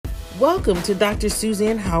Welcome to Dr.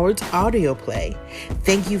 Suzanne Howard's audio play.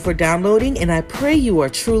 Thank you for downloading, and I pray you are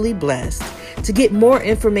truly blessed. To get more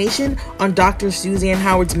information on Dr. Suzanne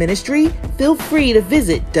Howard's ministry, feel free to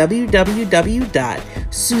visit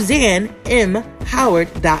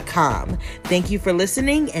www.suzannemhoward.com. Thank you for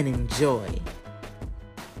listening and enjoy.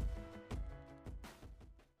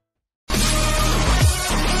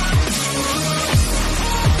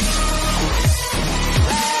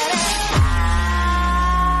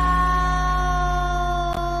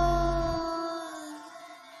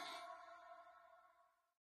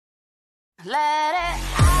 Let it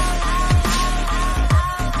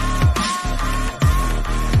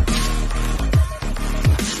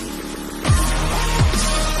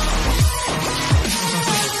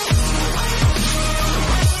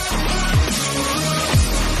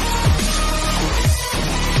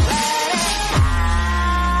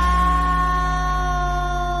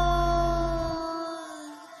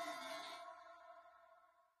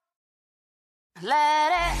Let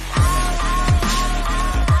it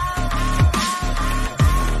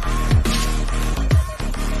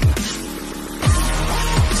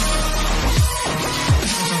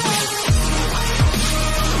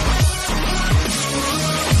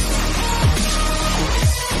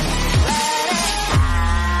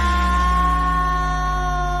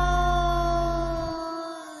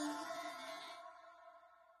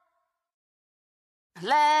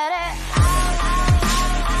Let it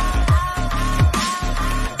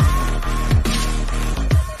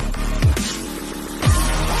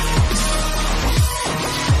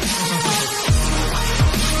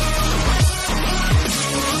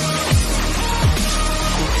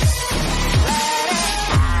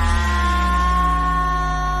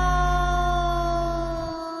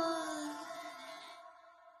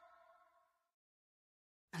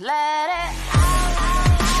Let it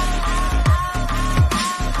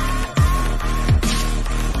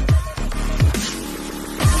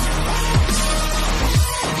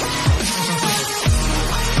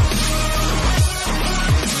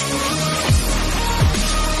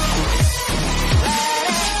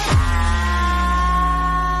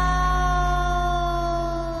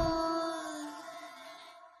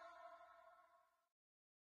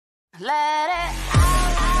Let it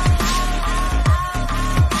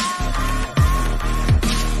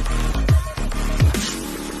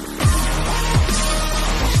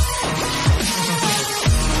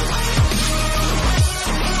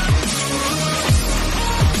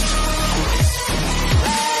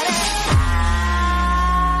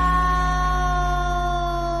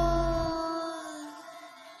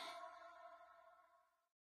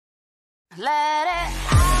Let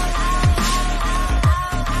it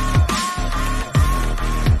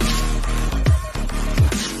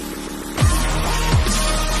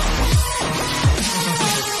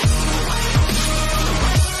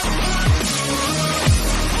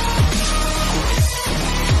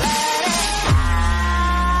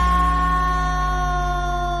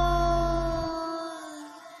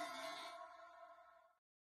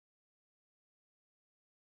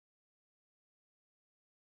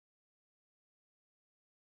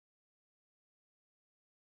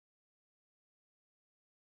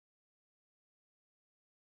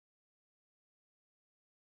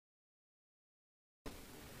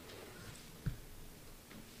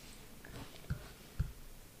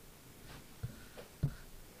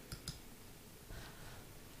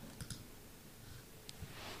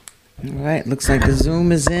All right, looks like the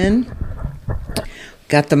Zoom is in.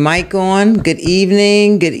 Got the mic on. Good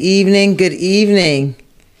evening, good evening, good evening.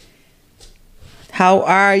 How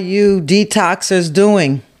are you detoxers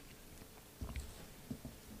doing?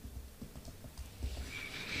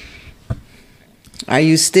 Are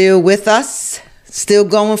you still with us? Still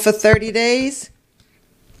going for 30 days?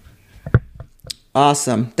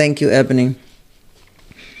 Awesome. Thank you, Ebony.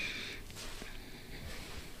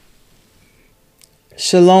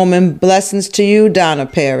 Shalom and blessings to you, Donna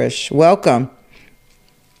Parrish. Welcome.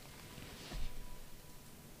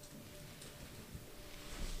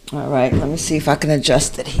 All right, let me see if I can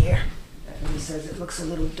adjust it here. Ebony says it looks a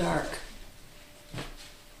little dark.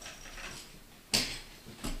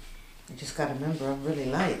 You just got to remember, I'm really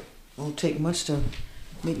light. Won't take much to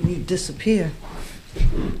make me disappear.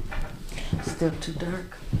 Still too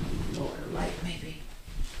dark. Lower the light, maybe.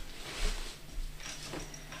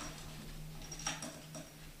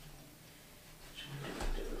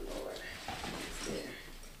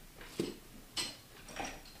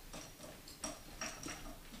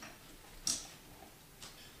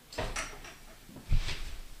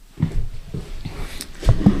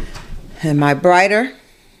 Am I brighter?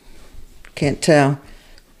 Can't tell.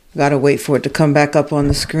 Gotta wait for it to come back up on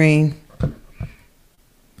the screen.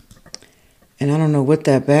 And I don't know what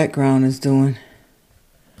that background is doing.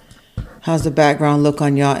 How's the background look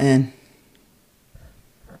on y'all end?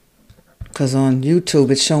 Because on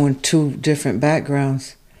YouTube it's showing two different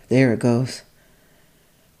backgrounds. There it goes.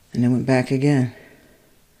 And it went back again.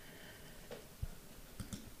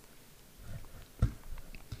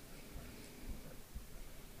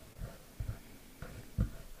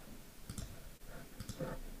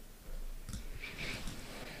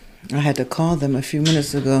 I had to call them a few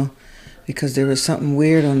minutes ago because there was something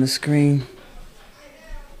weird on the screen.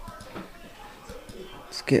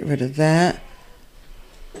 Let's get rid of that.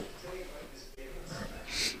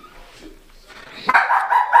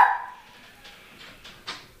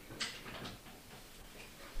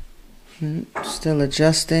 Still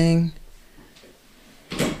adjusting.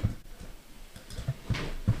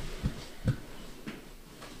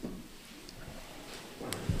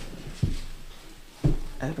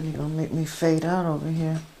 Ebony gonna make me fade out over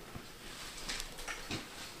here.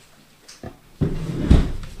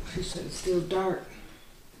 She said it's still dark.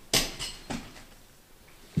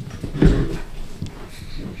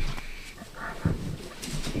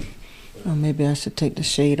 Oh, maybe I should take the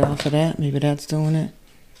shade off of that. Maybe that's doing it.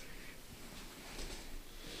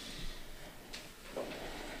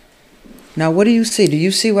 Now, what do you see? Do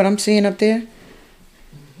you see what I'm seeing up there?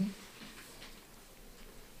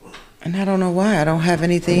 And I don't know why. I don't have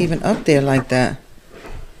anything even up there like that.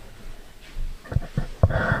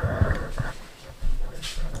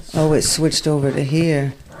 Oh, it switched over to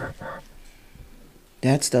here.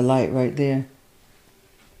 That's the light right there.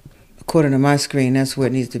 According to my screen, that's where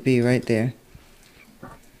it needs to be, right there.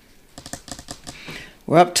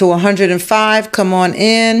 We're up to 105. Come on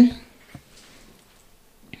in.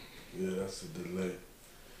 Yeah, that's a delay.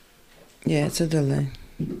 Yeah, it's a delay.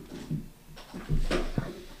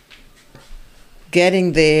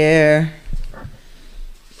 Getting there,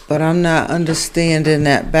 but I'm not understanding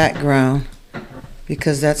that background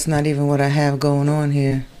because that's not even what I have going on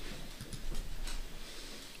here.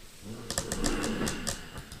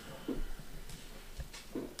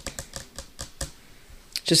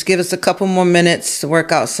 Just give us a couple more minutes to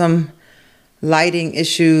work out some lighting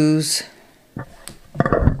issues.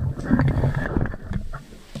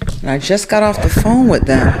 And I just got off the phone with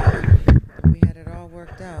them. We had it all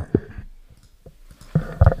worked out.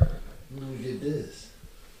 When we get this.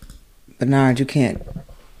 Bernard, you can't.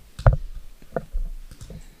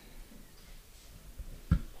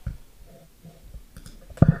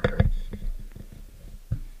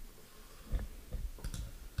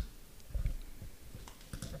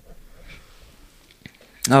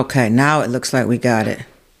 Okay, now it looks like we got it.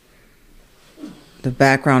 The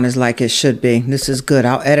background is like it should be. This is good.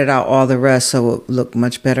 I'll edit out all the rest so it'll look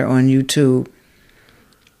much better on YouTube.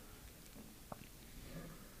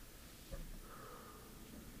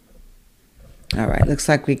 All right, looks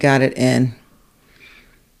like we got it in.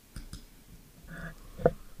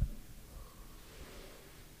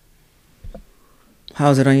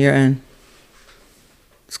 How's it on your end?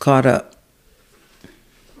 It's caught up.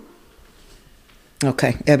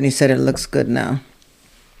 Okay, Ebony said it looks good now.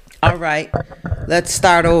 All right, let's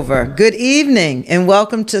start over. Good evening and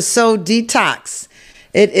welcome to Soul Detox.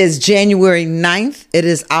 It is January 9th. It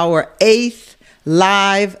is our 8th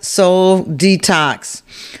live Soul Detox.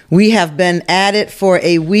 We have been at it for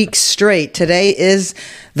a week straight. Today is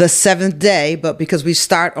the 7th day, but because we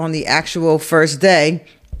start on the actual first day,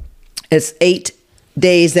 it's 8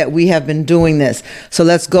 days that we have been doing this. So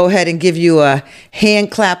let's go ahead and give you a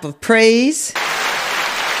hand clap of praise.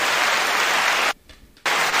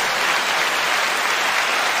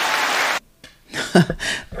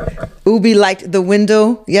 Ubi liked the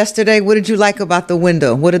window yesterday. What did you like about the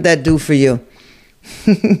window? What did that do for you?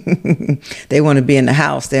 They want to be in the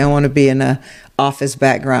house. They don't want to be in the office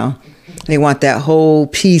background. They want that whole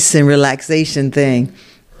peace and relaxation thing.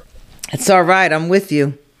 It's all right. I'm with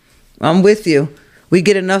you. I'm with you. We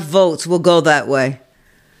get enough votes, we'll go that way.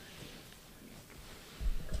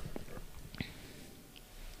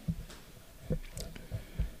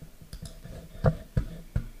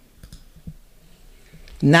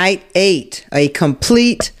 Night 8, a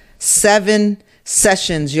complete 7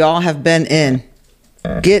 sessions y'all have been in.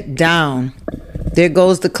 Get down. There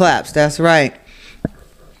goes the claps. That's right.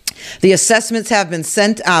 The assessments have been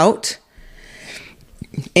sent out.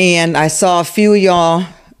 And I saw a few of y'all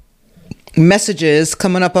messages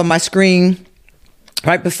coming up on my screen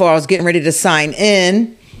right before I was getting ready to sign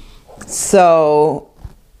in. So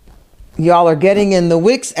y'all are getting in the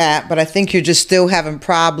Wix app, but I think you're just still having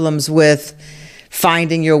problems with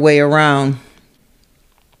finding your way around.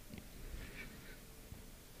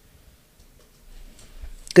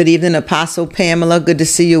 Good evening, Apostle Pamela. Good to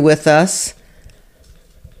see you with us.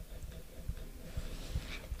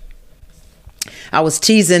 I was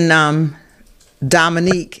teasing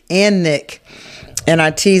Dominique and Nick, and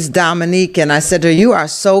I teased Dominique and I said to her, you are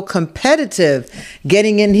so competitive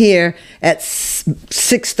getting in here at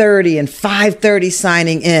 6:30 and 5:30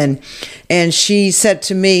 signing in. And she said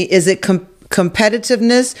to me, is it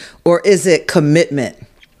competitiveness or is it commitment?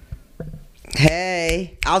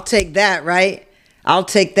 Hey, I'll take that, right? I'll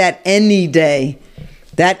take that any day.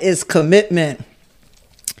 That is commitment.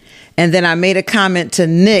 And then I made a comment to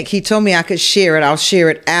Nick. He told me I could share it. I'll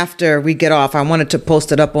share it after we get off. I wanted to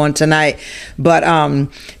post it up on tonight. But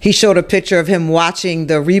he showed a picture of him watching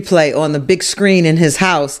the replay on the big screen in his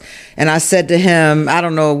house. And I said to him, I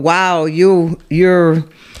don't know, wow, you're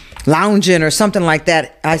lounging or something like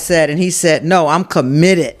that. I said, and he said, no, I'm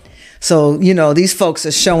committed. So, you know, these folks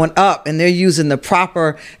are showing up and they're using the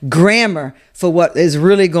proper grammar for what is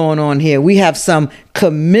really going on here. We have some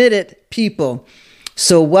committed people.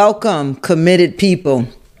 So welcome, committed people.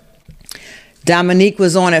 Dominique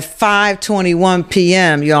was on at 5:21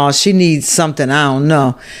 p.m., y'all. She needs something, I don't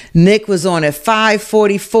know. Nick was on at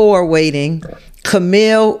 5:44 waiting.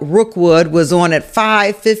 Camille Rookwood was on at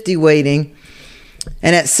 5:50 waiting.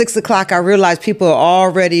 And at 6 o'clock, I realized people are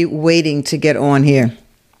already waiting to get on here.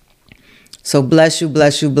 So bless you,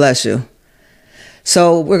 bless you, bless you.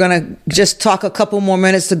 So we're going to just talk a couple more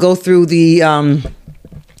minutes to go through the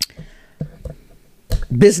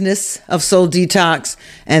business of Soul Detox,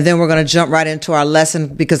 and then we're going to jump right into our lesson,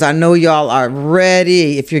 because I know y'all are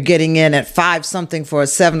ready. If you're getting in at 5 something for a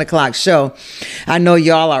 7 o'clock show, I know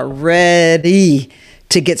y'all are ready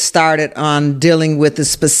to get started on dealing with the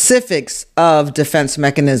specifics of defense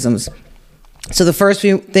mechanisms. So the first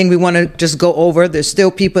thing we want to just go over, there's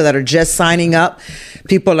still people that are just signing up.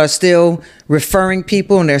 People are still referring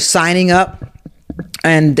people and they're signing up.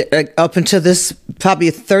 And up until this,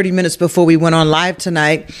 probably 30 minutes before we went on live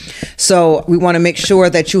tonight. So we want to make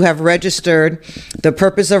sure that you have registered. The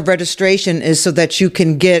purpose of registration is so that you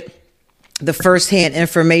can get the firsthand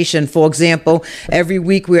information. For example, every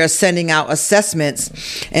week we are sending out assessments,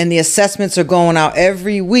 and the assessments are going out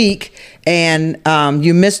every week. And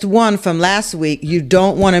you missed one from last week. You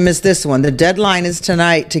don't want to miss this one. The deadline is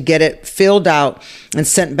tonight to get it filled out and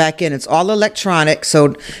sent back in. It's all electronic, so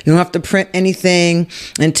you don't have to print anything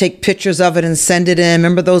and take pictures of it and send it in.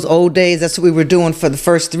 Remember those old days? That's what we were doing for the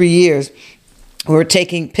first 3 years. We were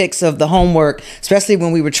taking pics of the homework, especially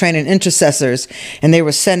when we were training intercessors, and they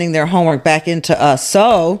were sending their homework back into us.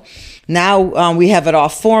 So now we have it all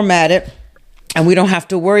formatted, and we don't have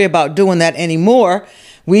to worry about doing that anymore.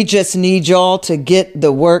 We just need y'all to get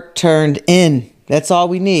the work turned in. That's all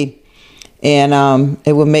we need. And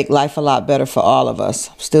it will make life a lot better for all of us.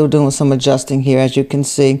 I'm still doing some adjusting here, as you can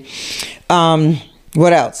see.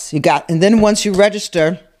 What else you got? And then once you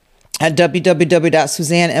register at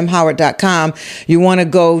www.suzannemhoward.com, you want to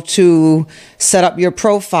go to set up your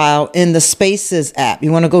profile in the Spaces app.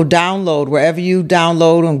 You want to go download wherever you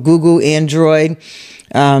download on Google, Android,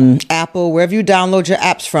 Apple, wherever you download your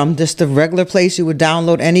apps from, just the regular place you would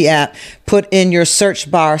download any app. Put in your search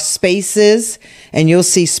bar Spaces, and you'll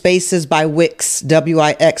see Spaces by Wix,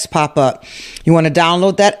 W-I-X, pop up. You want to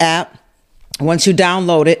download that app. Once you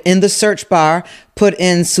download it, in the search bar, put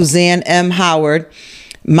in Suzanne M. Howard.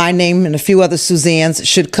 My name and a few other Suzannes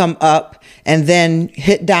should come up, and then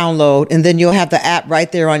hit download, and then you'll have the app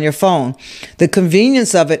right there on your phone. The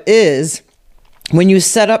convenience of it is, when you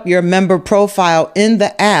set up your member profile in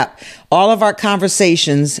the app, all of our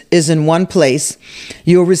conversations is in one place.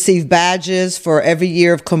 You'll receive badges for every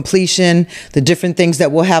year of completion, the different things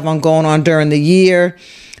that we'll have going on during the year.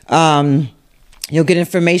 You'll get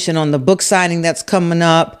information on the book signing that's coming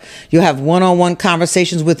up. You'll have one-on-one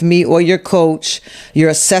conversations with me or your coach. Your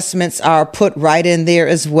assessments are put right in there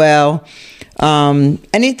as well.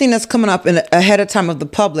 Anything that's coming up ahead of time of the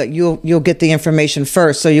public, you'll get the information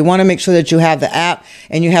first. So you want to make sure that you have the app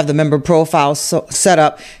and you have the member profile set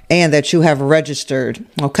up and that you have registered.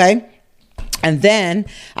 Okay. And then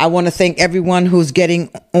I want to thank everyone who's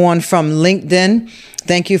getting on from LinkedIn.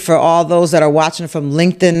 Thank you for all those that are watching from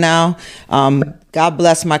LinkedIn now. God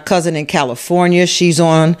bless my cousin in California. She's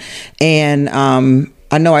on. And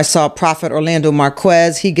I know I saw Prophet Orlando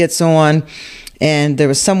Marquez. He gets on. And there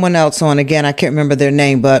was someone else on again. I can't remember their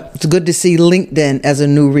name, but it's good to see LinkedIn as a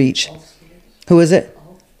new reach. Who is it?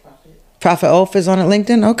 Prophet Ulf is on at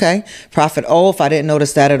LinkedIn? Okay. Prophet Ulf. I didn't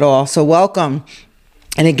notice that at all. So welcome.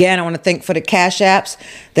 And again, I want to thank for the cash apps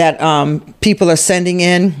that people are sending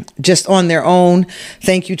in just on their own.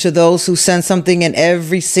 Thank you to those who send something in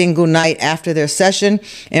every single night after their session.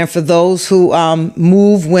 And for those who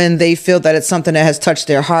move when they feel that it's something that has touched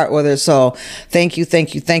their heart or their soul. Thank you,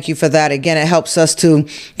 thank you, thank you for that. Again, it helps us to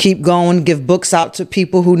keep going, give books out to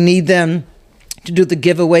people who need them, to do the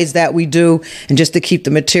giveaways that we do, and just to keep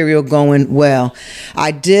the material going well.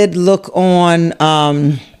 I did look on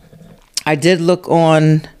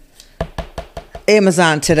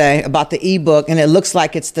Amazon today about the ebook, and it looks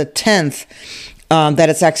like it's the 10th that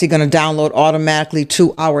it's actually going to download automatically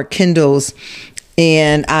to our Kindles.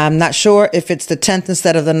 And I'm not sure if it's the 10th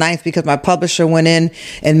instead of the 9th because my publisher went in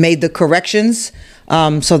and made the corrections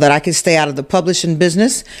so that I could stay out of the publishing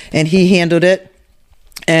business, and he handled it.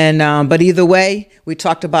 And but either way, we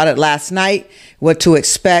talked about it last night, what to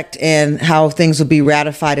expect and how things will be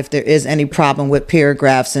ratified if there is any problem with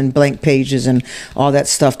paragraphs and blank pages and all that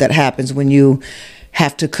stuff that happens when you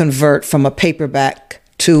have to convert from a paperback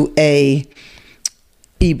to a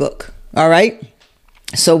ebook. All right.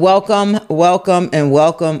 So welcome, welcome, and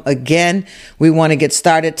welcome again. We want to get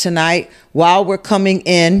started tonight. While we're coming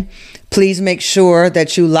in, please make sure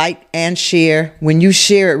that you like and share. When you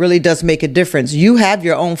share, it really does make a difference. You have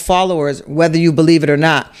your own followers, whether you believe it or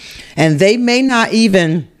not, and they may not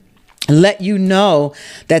even let you know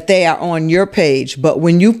that they are on your page. But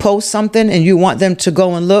when you post something and you want them to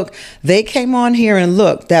go and look, they came on here and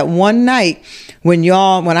looked. That one night when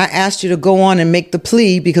I asked you to go on and make the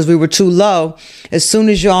plea because we were too low, as soon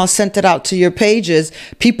as y'all sent it out to your pages,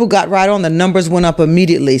 people got right on. The numbers went up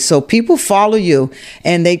immediately. So people follow you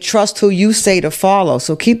and they trust who you say to follow.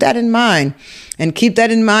 So keep that in mind. And keep that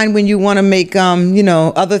in mind when you want to make,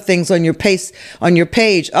 other things on your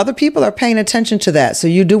page. Other people are paying attention to that. So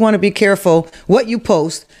you do want to be careful what you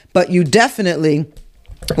post, but you definitely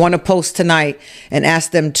want to post tonight and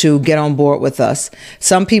ask them to get on board with us.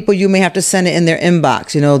 Some people, you may have to send it in their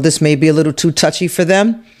inbox. This may be a little too touchy for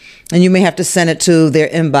them. And you may have to send it to their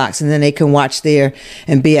inbox and then they can watch there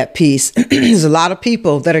and be at peace. There's a lot of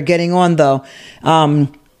people that are getting on, though.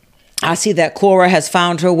 I see that Cora has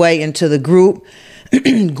found her way into the group.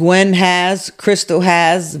 Gwen has, Crystal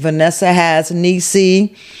has, Vanessa has,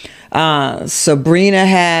 Nisi, Sabrina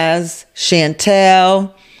has,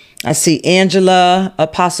 Chantel. I see Angela,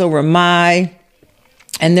 Apostle Ramai.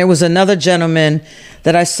 And there was another gentleman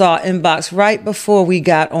that I saw inbox right before we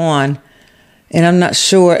got on. And I'm not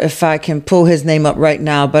sure if I can pull his name up right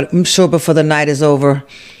now, but I'm sure before the night is over,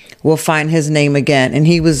 we'll find his name again. And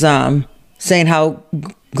he was saying how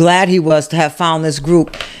glad he was to have found this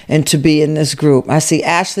group and to be in this group. I see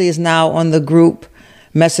Ashley is now on the group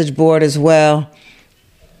message board as well.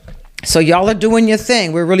 So y'all are doing your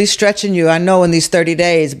thing. We're really stretching you, I know, in these 30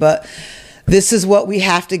 days, but this is what we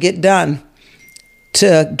have to get done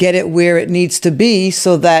to get it where it needs to be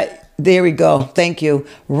so that, there we go. Thank you.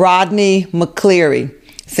 Rodney McCleary.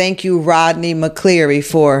 Thank you, Rodney McCleary,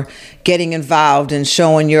 for getting involved and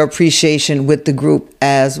showing your appreciation with the group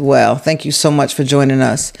as well. Thank you so much for joining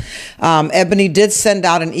us. Ebony did send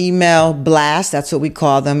out an email blast. That's what we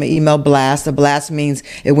call them, an email blast. A blast means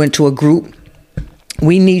it went to a group.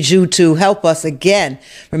 We need you to help us again.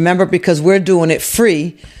 Remember, because we're doing it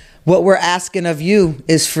free, what we're asking of you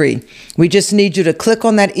is free. We just need you to click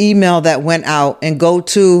on that email that went out and go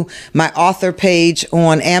to my author page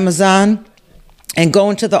on Amazon. And go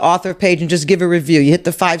into the author page and just give a review. You hit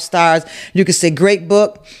the 5 stars. You can say, great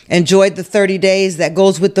book. Enjoyed the 30 days that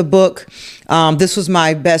goes with the book. This was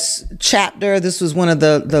my best chapter. This was one of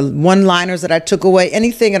the one-liners that I took away.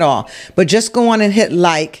 Anything at all. But just go on and hit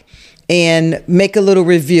like and make a little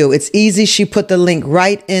review. It's easy. She put the link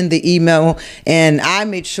right in the email, and I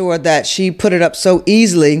made sure that she put it up so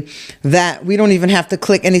easily that we don't even have to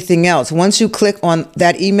click anything else. Once you click on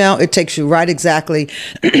that email, it takes you right exactly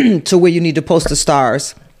to where you need to post the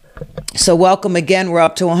stars. So welcome again. We're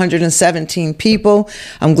up to 117 people.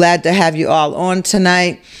 I'm glad to have you all on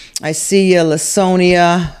tonight. I see you,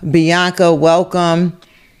 Lasonia, Bianca, welcome.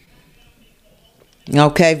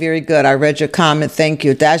 Okay, very good. I read your comment. Thank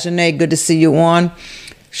you. Dajane, good to see you on.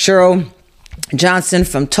 Cheryl Johnson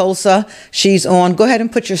from Tulsa, she's on. Go ahead and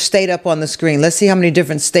put your state up on the screen. Let's see how many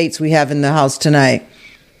different states we have in the house tonight.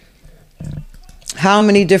 How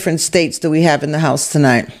many different states do we have in the house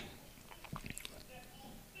tonight?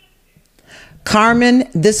 Carmen,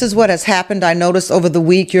 this is what has happened. I noticed over the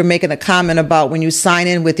week you're making a comment about when you sign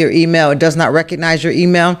in with your email, it does not recognize your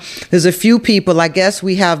email. There's a few people, I guess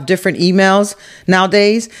we have different emails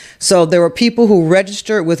nowadays. So there were people who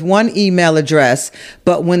registered with one email address,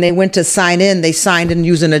 but when they went to sign in, they signed in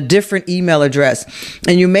using a different email address.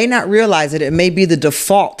 And you may not realize it. It may be the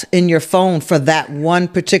default in your phone for that one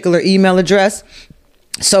particular email address.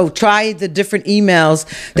 So try the different emails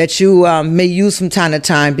that you may use from time to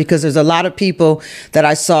time, because there's a lot of people that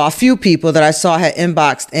I saw, a few people that I saw had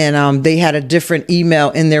inboxed, and they had a different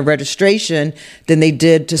email in their registration than they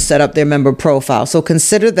did to set up their member profile. So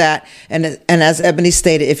consider that. And as Ebony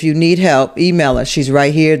stated, if you need help, email her. She's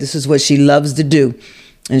right here. This is what she loves to do,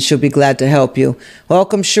 and she'll be glad to help you.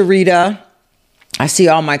 Welcome, Sharita. I see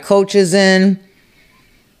all my coaches in.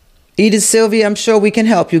 Edith Sylvia, I'm sure we can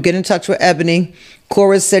help you. Get in touch with Ebony.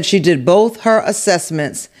 Cora said she did both her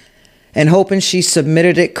assessments and hoping she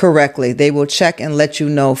submitted it correctly. They will check and let you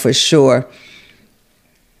know for sure.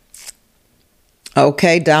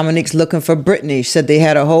 Okay, Dominique's looking for Brittany. She said they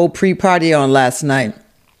had a whole pre-party on last night.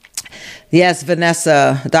 Yes,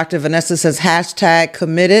 Vanessa. Dr. Vanessa says hashtag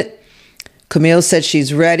committed. Camille said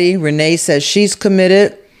she's ready. Renee says she's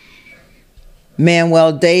committed.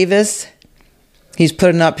 Manuel Davis, he's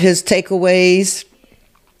putting up his takeaways.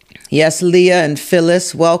 Yes, Leah and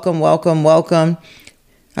Phyllis, welcome, welcome, welcome.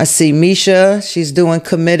 I see Misha, she's doing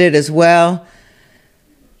committed as well.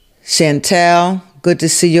 Chantel, good to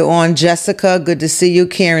see you on. Jessica, good to see you.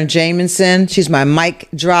 Karen Jamison, she's my mic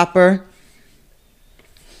dropper.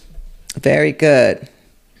 Very good.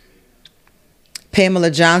 Pamela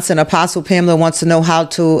Johnson, Apostle Pamela wants to know how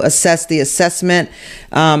to assess the assessment.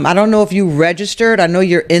 I don't know if you registered. I know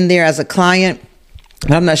you're in there as a client.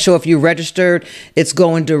 I'm not sure if you registered. It's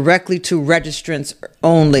going directly to registrants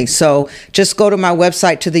only. So just go to my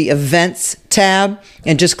website to the events tab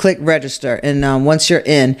and just click register. And once you're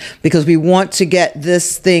in, because we want to get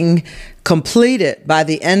this thing completed by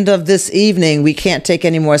the end of this evening. We can't take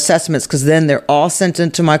any more assessments, because then they're all sent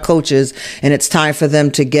into my coaches and it's time for them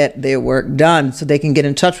to get their work done so they can get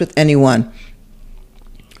in touch with anyone.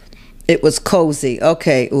 It was cozy.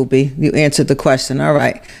 Okay, Ubi, you answered the question. All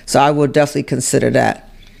right. So I will definitely consider that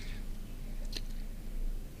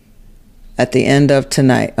at the end of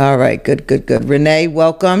tonight. All right. Good, good, good. Renee,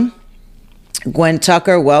 welcome. Gwen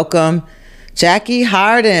Tucker, welcome. Jackie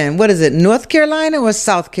Harden, what is it, North Carolina or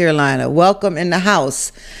South Carolina? Welcome in the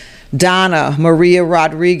house. Donna Maria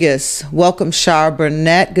Rodriguez, welcome. Shar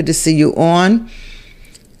Burnett, good to see you on.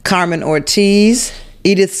 Carmen Ortiz,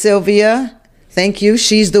 Edith Sylvia, thank you.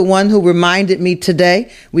 She's the one who reminded me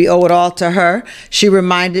today. We owe it all to her. She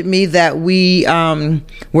reminded me that we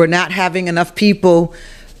were not having enough people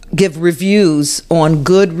give reviews on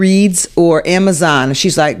Goodreads or Amazon.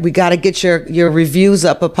 She's like, we got to get your reviews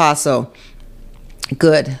up, Apostle.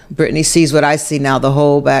 Good. Brittany sees what I see now, the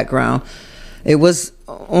whole background. It was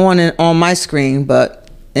on my screen, but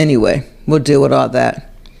anyway, we'll deal with all that.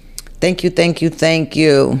 Thank you, thank you, thank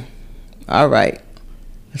you. All right.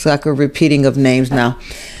 It's like a repeating of names now.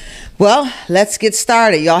 Well, let's get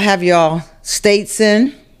started. Y'all have y'all states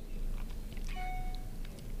in.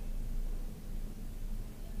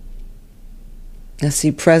 I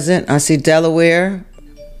see present. I see Delaware.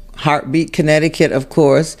 Heartbeat, Connecticut, of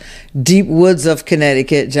course. Deep woods of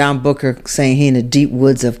Connecticut. John Booker saying he in the deep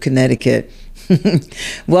woods of Connecticut.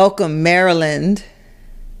 Welcome, Maryland.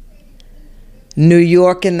 New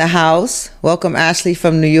York in the house. Welcome, Ashley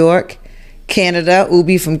from New York. Canada,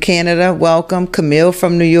 Ubi from Canada, welcome. Camille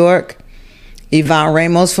from New York. Yvonne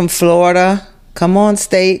Ramos from Florida. Come on,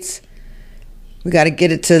 states. We got to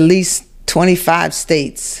get it to at least 25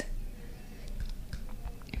 states.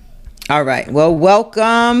 All right, well,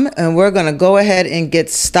 welcome. And we're going to go ahead and get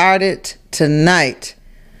started tonight.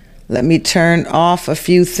 Let me turn off a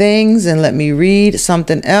few things and let me read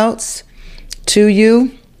something else to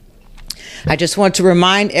you. I just want to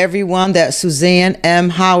remind everyone that Suzanne M.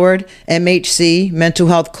 Howard, MHC, Mental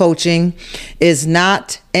Health Coaching, is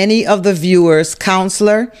not any of the viewers'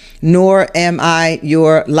 counselor, nor am I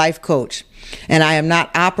your life coach. And I am not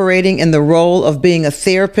operating in the role of being a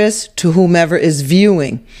therapist to whomever is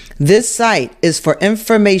viewing. This site is for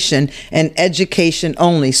information and education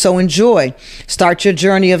only. So enjoy. Start your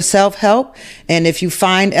journey of self-help. And if you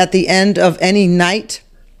find at the end of any night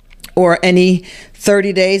or any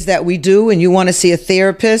 30 days that we do and you want to see a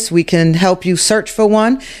therapist, we can help you search for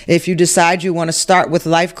one. If you decide you want to start with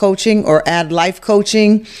life coaching or add life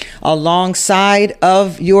coaching alongside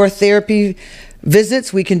of your therapy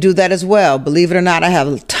visits, we can do that as well. Believe it or not, I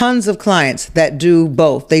have tons of clients that do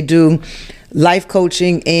both. They do life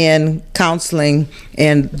coaching and counseling,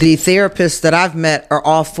 and the therapists that I've met are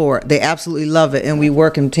all for it. They absolutely love it, and we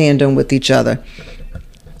work in tandem with each other.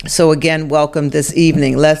 So again, welcome this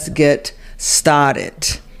evening. Let's get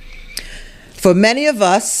started. For many of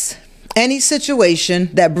us, any situation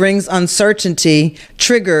that brings uncertainty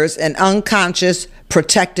triggers an unconscious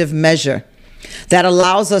protective measure that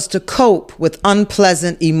allows us to cope with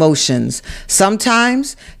unpleasant emotions.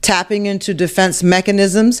 Sometimes tapping into defense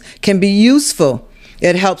mechanisms can be useful.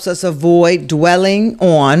 It helps us avoid dwelling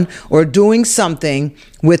on or doing something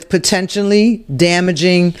with potentially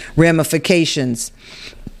damaging ramifications.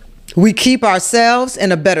 We keep ourselves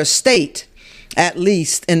in a better state, at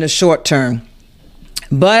least in the short term.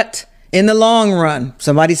 But in the long run,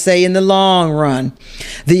 somebody say in the long run,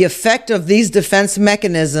 the effect of these defense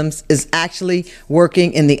mechanisms is actually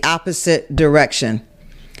working in the opposite direction.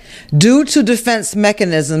 Due to defense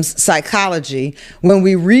mechanisms psychology, when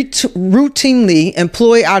we routinely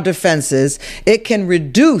employ our defenses, it can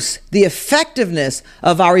reduce the effectiveness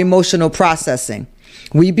of our emotional processing.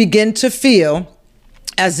 We begin to feel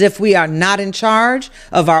as if we are not in charge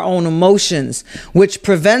of our own emotions, which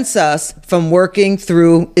prevents us from working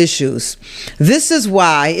through issues. This is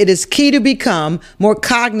why it is key to become more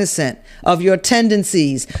cognizant of your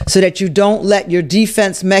tendencies so that you don't let your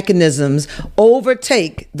defense mechanisms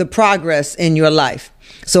overtake the progress in your life.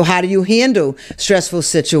 So how do you handle stressful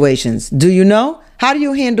situations? Do you know? How do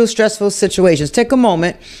you handle stressful situations? Take a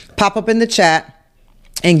moment, pop up in the chat,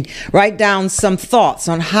 and write down some thoughts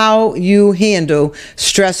on how you handle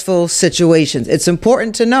stressful situations. It's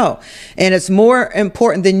important to know. And it's more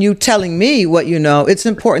important than you telling me what you know. It's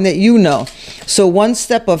important that you know. So one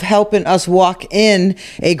step of helping us walk in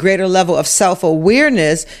a greater level of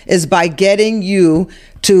self-awareness is by getting you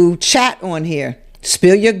to chat on here.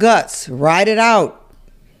 Spill your guts. Write it out.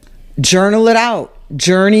 Journal it out.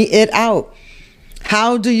 Journey it out.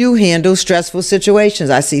 How do you handle stressful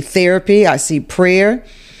situations? I see therapy. I see prayer.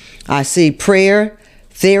 I see prayer,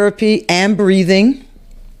 therapy, and breathing.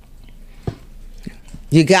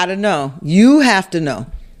 You got to know. You have to know.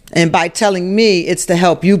 And by telling me, it's to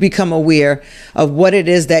help you become aware of what it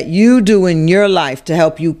is that you do in your life to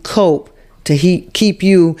help you cope, to keep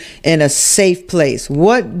you in a safe place.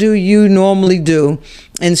 What do you normally do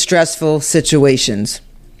in stressful situations?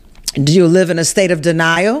 Do you live in a state of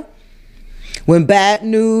denial? When bad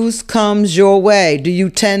news comes your way, do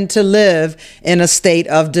you tend to live in a state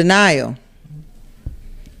of denial?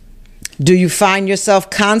 Do you find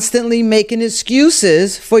yourself constantly making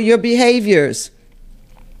excuses for your behaviors?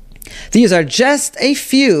 These are just a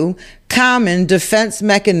few common defense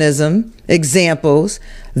mechanism examples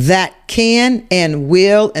that can and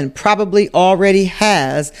will and probably already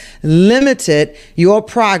has limited your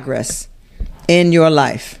progress in your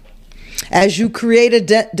life. As you create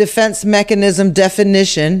a defense mechanism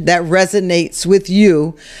definition that resonates with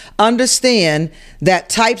you, understand that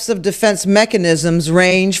types of defense mechanisms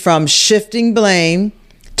range from shifting blame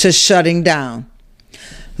to shutting down.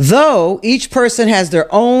 Though each person has their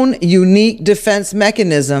own unique defense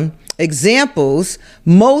mechanism, examples,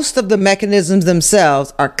 most of the mechanisms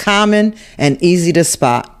themselves are common and easy to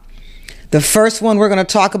spot. The first one we're going to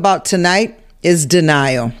talk about tonight is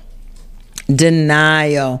denial.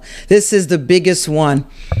 Denial. This is the biggest one.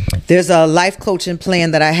 There's a life coaching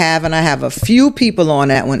plan that I have, and I have a few people on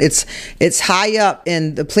that one. It's high up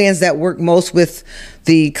in the plans that work most with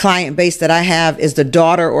the client base that I have is the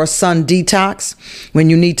daughter or son detox, when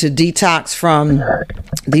you need to detox from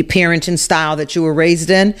the parenting style that you were raised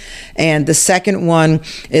in. And the second one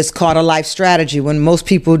is called a life strategy, when most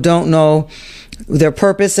people don't know their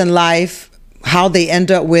purpose in life, how they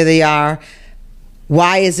end up where they are.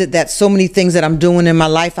 Why is it that so many things that I'm doing in my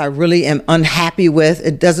life I really am unhappy with?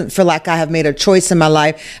 It doesn't feel like I have made a choice in my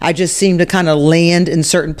life. I just seem to kind of land in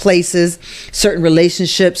certain places, certain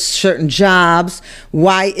relationships, certain jobs.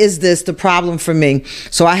 Why is this the problem for me?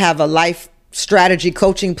 So I have a life strategy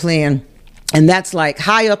coaching plan, and that's like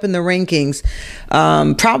high up in the rankings,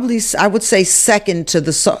 probably I would say second to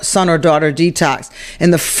the son or daughter detox.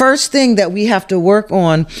 And the first thing that we have to work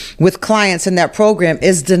on with clients in that program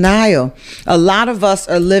is denial. A lot of us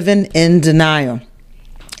are living in denial.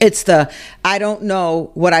 It's the, I don't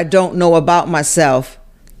know what I don't know about myself,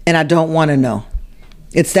 and I don't want to know.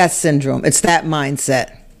 It's that syndrome. It's that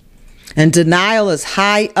mindset. And denial is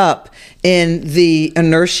high up in the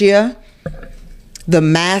inertia, the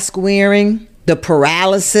mask wearing, the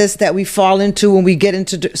paralysis that we fall into when we get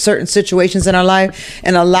into certain situations in our life.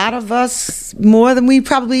 And a lot of us, more than we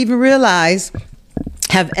probably even realize,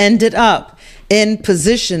 have ended up in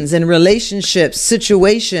positions and relationships,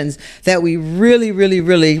 situations that we really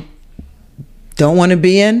don't want to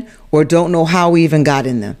be in, or don't know how we even got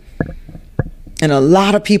in them. And a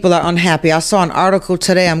lot of people are unhappy. I saw an article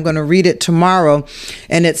today, I'm going to read it tomorrow,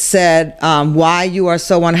 and it said why you are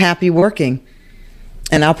so unhappy working.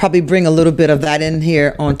 And I'll probably bring a little bit of that in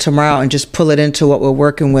here on tomorrow and just pull it into what we're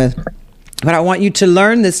working with. But I want you to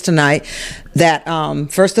learn this tonight, that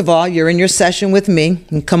first of all, you're in your session with me. You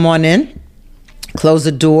can come on in, close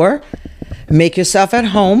the door, make yourself at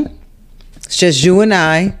home. It's just you and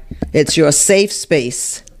I. It's your safe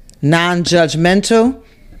space, non-judgmental,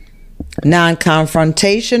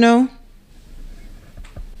 non-confrontational,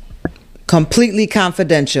 completely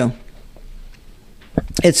confidential.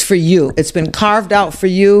 It's for you. It's been carved out for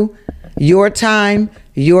you, your time,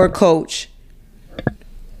 your coach.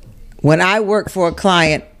 When I work for a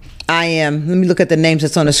client, I am, let me look at the names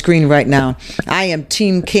that's on the screen right now. I am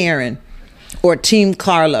Team Karen, or Team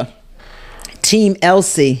Carla, Team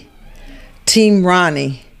Elsie, Team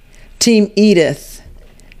Ronnie, Team Edith,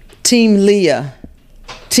 Team Leah,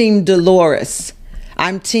 Team Dolores.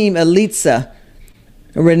 I'm Team Elitza,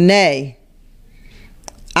 Renee.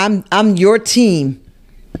 I'm your team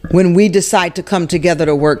when we decide to come together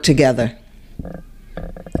to work together.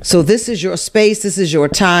 So this is your space. This is your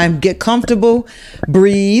time. Get comfortable.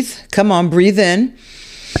 Breathe. Come on, breathe in.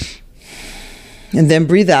 And then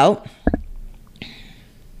breathe out.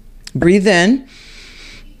 Breathe in.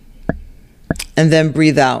 And then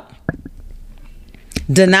breathe out.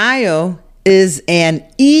 Denial is an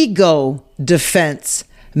ego defense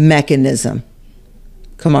mechanism.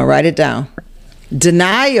 Come on, write it down.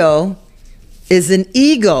 Denial is an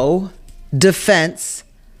ego defense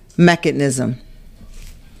mechanism.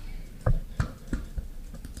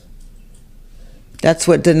 That's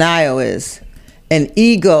what denial is, an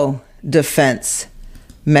ego defense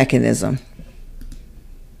mechanism.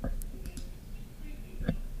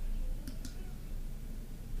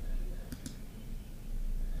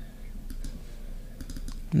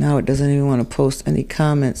 Now it doesn't even want to post any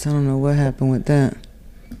comments. I don't know what happened with that.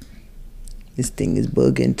 This thing is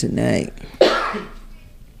bugging tonight.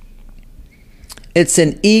 It's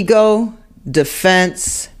an ego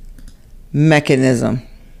defense mechanism.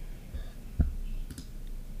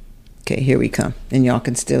 Okay, here we come. And y'all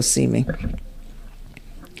can still see me.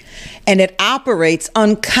 And it operates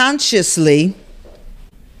unconsciously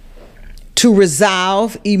to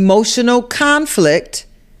resolve emotional conflict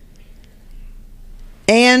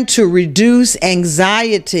and to reduce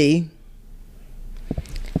anxiety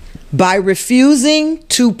by refusing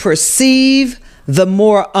to perceive the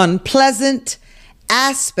more unpleasant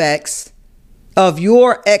aspects of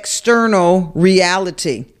your external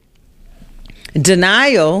reality.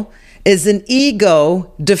 Denial is an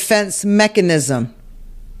ego defense mechanism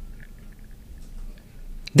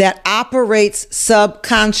that operates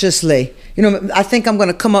subconsciously. You know, I think I'm going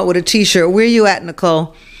to come up with a t-shirt. Where are you at,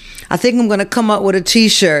 Nicole? I think I'm going to come up with a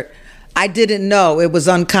t-shirt. I didn't know it was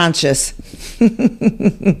unconscious.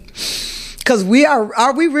 Because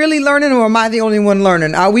are we really learning, or am I the only one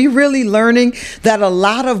learning? Are we really learning that a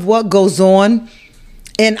lot of what goes on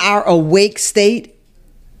in our awake state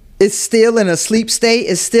is still in a sleep state,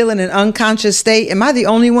 is still in an unconscious state? Am I the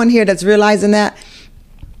only one here that's realizing that?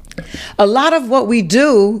 A lot of what we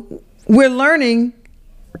do, we're learning,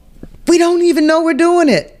 we don't even know we're doing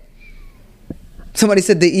it. Somebody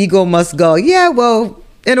said the ego must go. Yeah, well,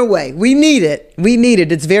 in a way, we need it. We need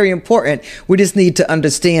it. It's very important. We just need to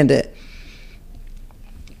understand it.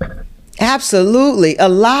 Absolutely. A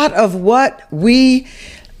lot of what we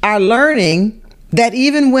are learning, that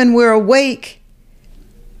even when we're awake,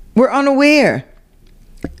 we're unaware.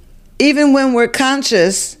 Even when we're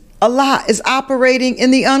conscious, a lot is operating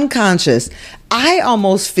in the unconscious. I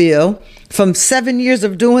almost feel, from 7 years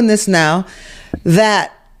of doing this now,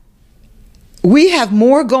 that we have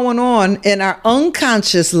more going on in our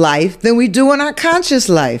unconscious life than we do in our conscious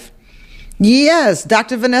life. Yes,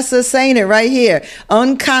 Dr. Vanessa is saying it right here.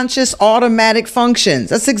 Unconscious automatic functions.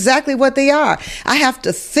 That's exactly what they are. I have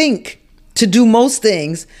to think to do most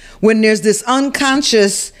things when there's this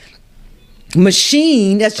unconscious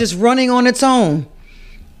machine that's just running on its own.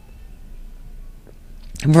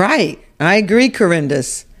 Right. I agree,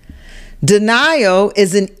 Corindus. Denial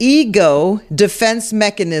is an ego defense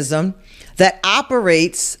mechanism that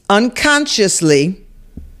operates unconsciously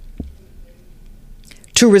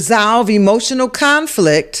to resolve emotional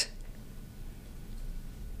conflict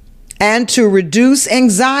and to reduce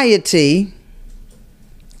anxiety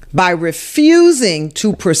by refusing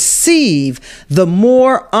to perceive the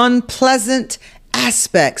more unpleasant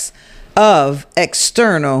aspects of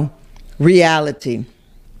external reality.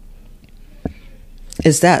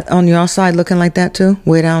 Is that on your side looking like that too?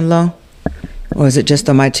 Way down low? Or is it just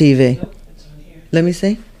on my TV? Nope, it's on here. Let me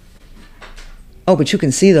see. Oh, but you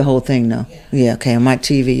can see the whole thing now. Yeah, okay. On my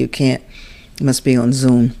TV, you can't. It must be on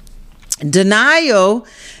Zoom. Denial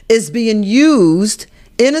is being used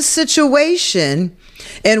in a situation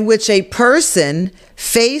in which a person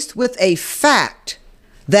faced with a fact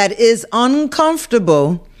that is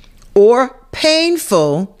uncomfortable or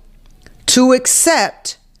painful to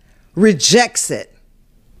accept rejects it,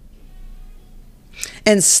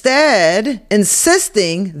 instead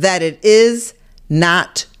insisting that it is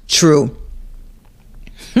not true.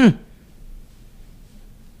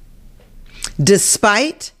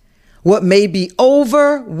 Despite what may be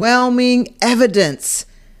overwhelming evidence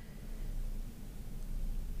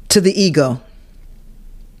to the ego.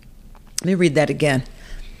 Let me read that again.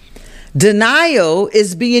 Denial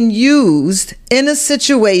is being used in a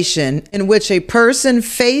situation in which a person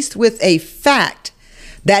faced with a fact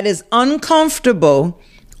that is uncomfortable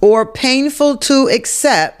or painful to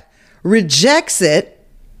accept rejects it,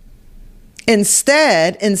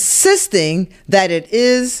 instead insisting that it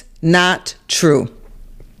is not true,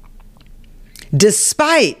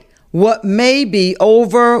 despite what may be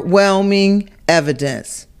overwhelming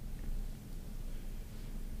evidence.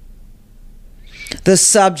 The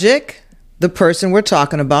subject, the person we're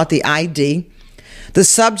talking about, the ID, the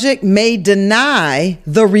subject may deny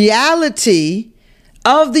the reality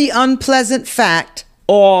of the unpleasant fact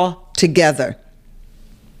altogether.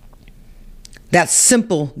 That's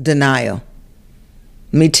simple denial.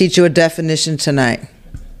 Let me teach you a definition tonight.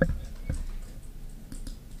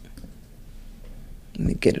 Let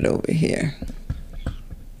me get it over here.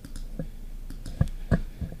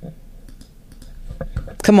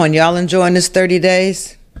 Come on, y'all enjoying this 30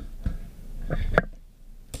 days?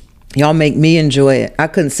 Y'all make me enjoy it. I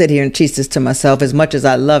couldn't sit here and teach this to myself as much as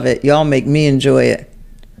I love it. Y'all make me enjoy it.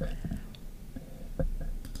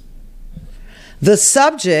 The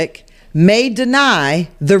subject may deny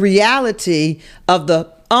the reality of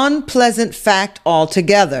the unpleasant fact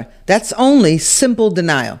altogether. That's only simple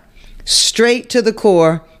denial. Straight to the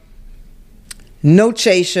core. No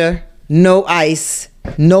chaser, no ice,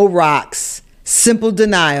 no rocks. Simple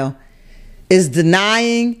denial is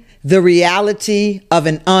denying the reality of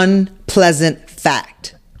an unpleasant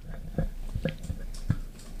fact.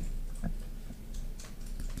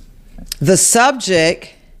 The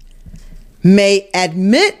subject may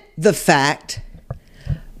admit the fact,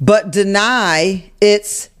 but deny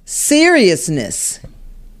its seriousness.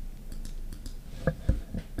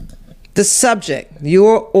 The subject, you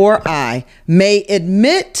or I, may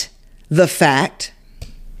admit the fact,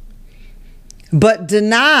 but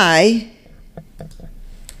deny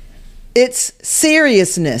its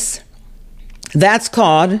seriousness. That's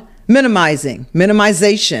called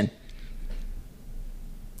minimization.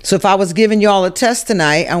 So if I was giving y'all a test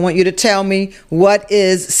tonight, I want you to tell me what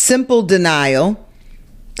is simple denial,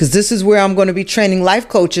 because this is where I'm going to be training life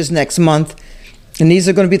coaches next month, and these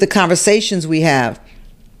are going to be the conversations we have.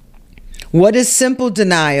 What is simple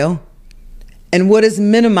denial, and what is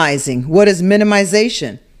minimizing? What is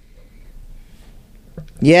minimization?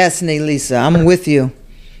 Yes, Nelisa, I'm with you.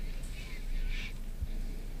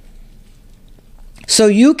 So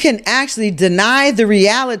you can actually deny the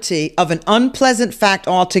reality of an unpleasant fact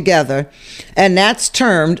altogether, and that's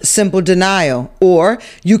termed simple denial. Or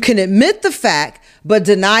you can admit the fact, but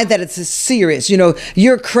deny that it's serious. You know,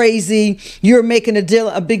 you're crazy. You're making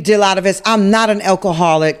a big deal out of it. I'm not an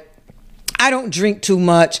alcoholic. I don't drink too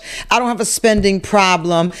much. I don't have a spending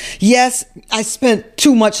problem. Yes, I spent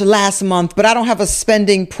too much last month, but I don't have a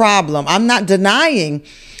spending problem. I'm not denying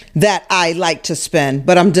that I like to spend,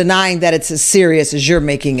 but I'm denying that it's as serious as you're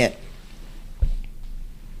making it.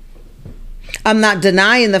 I'm not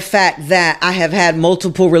denying the fact that I have had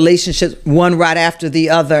multiple relationships, one right after the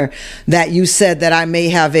other, that you said that I may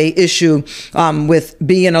have a issue with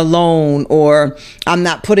being alone, or I'm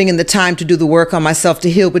not putting in the time to do the work on myself to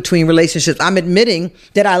heal between relationships. I'm admitting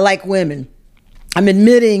that I like women. I'm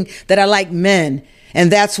admitting that I like men. And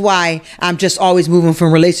that's why I'm just always moving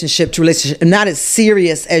from relationship to relationship. I'm not as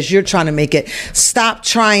serious as you're trying to make it. Stop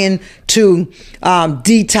trying to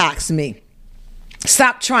detox me.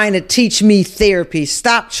 Stop trying to teach me therapy.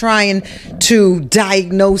 Stop trying to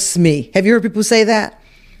diagnose me. Have you heard people say that?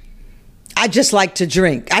 I just like to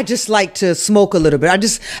drink. I just like to smoke a little bit. I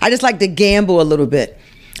just like to gamble a little bit.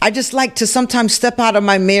 I just like to sometimes step out of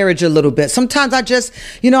my marriage a little bit. Sometimes I just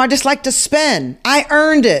like to spend. I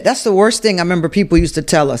earned it. That's the worst thing I remember people used to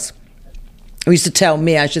tell us. Or used to tell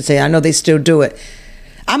me, I should say. I know they still do it.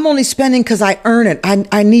 I'm only spending because I earn it.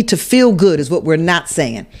 I need to feel good is what we're not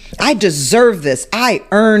saying. I deserve this. I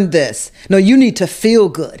earned this. No, you need to feel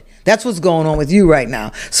good. That's what's going on with you right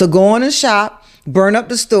now. So go on and shop. burn up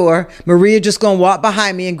the store. Maria just going to walk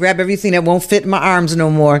behind me and grab everything that won't fit in my arms no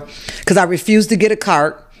more, because I refuse to get a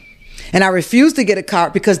cart. And I refuse to get a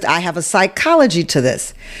cart because I have a psychology to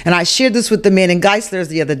this. And I shared this with the man in Geisler's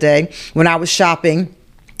the other day when I was shopping.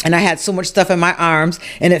 And I had so much stuff in my arms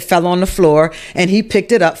and it fell on the floor, and he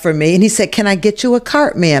picked it up for me and he said, "Can I get you a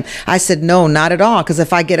cart, ma'am?" I said, "No, not at all. Because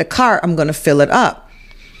if I get a cart, I'm going to fill it up."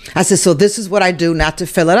 I said, "So this is what I do not to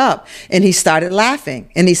fill it up." And he started laughing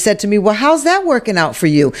and he said to me, "Well, how's that working out for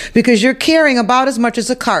you? Because you're carrying about as much as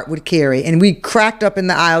a cart would carry." And we cracked up in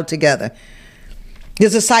the aisle together.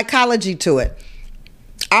 There's a psychology to it.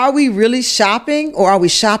 Are we really shopping, or are we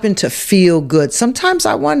shopping to feel good? Sometimes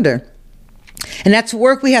I wonder. And that's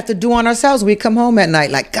work we have to do on ourselves. We come home at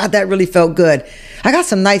night like, God, that really felt good. I got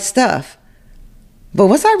some nice stuff. But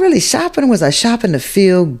was I really shopping, or was I shopping to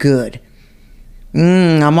feel good?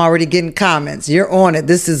 I'm already getting comments. You're on it.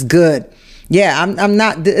 This is good. Yeah, I'm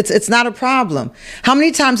not. It's not a problem. How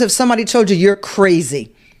many times have somebody told you you're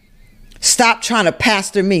crazy? Stop trying to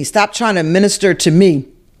pastor me. Stop trying to minister to me.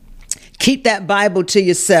 Keep that Bible to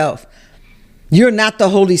yourself. You're not the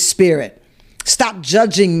Holy Spirit. Stop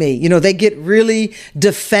judging me. You know, they get really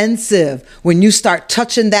defensive when you start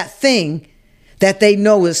touching that thing that they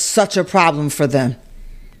know is such a problem for them.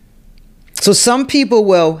 So some people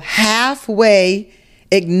will halfway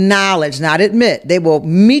acknowledge, not admit. They will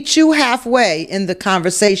meet you halfway in the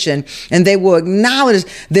conversation, and they will acknowledge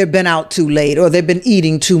they've been out too late, or they've been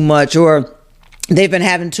eating too much, or they've been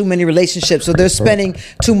having too many relationships, or they're spending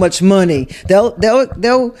too much money.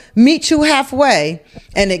 They'll meet you halfway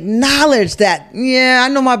and acknowledge that, yeah, I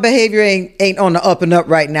know my behavior ain't on the up and up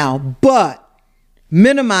right now, but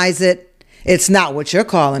minimize it. It's not what you're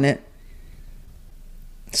calling it.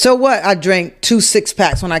 So what? I drank 2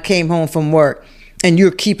 6-packs when I came home from work, and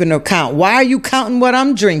you're keeping account. Why are you counting what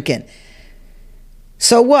I'm drinking?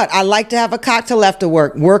 So what? I like to have a cocktail after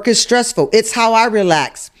work. Work is stressful. It's how I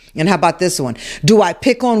relax. And how about this one? Do I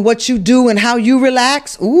pick on what you do and how you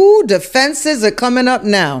relax? Ooh, defenses are coming up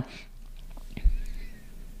now.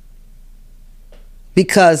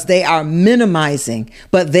 Because they are minimizing,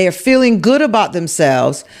 but they're feeling good about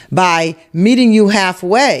themselves by meeting you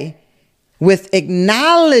halfway with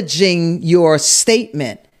acknowledging your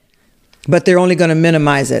statement, but they're only going to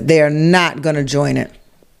minimize it. They are not going to join it.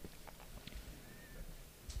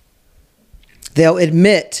 They'll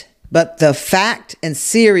admit, but the fact and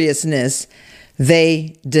seriousness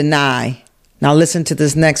they deny. Now listen to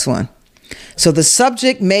this next one. So the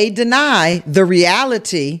subject may deny the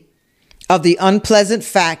reality of the unpleasant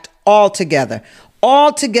fact altogether.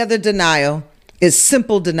 Altogether denial is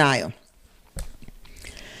simple denial.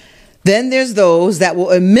 Then there's those that will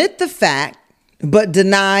admit the fact but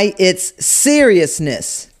deny its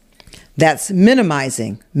seriousness. That's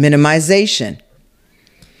minimization.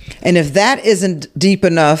 And if that isn't deep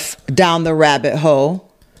enough down the rabbit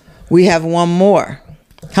hole, we have one more.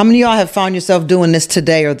 How many of y'all have found yourself doing this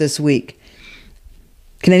today or this week?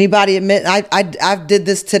 Can anybody admit, I did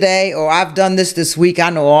this today, or I've done this week? I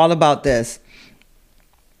know all about this.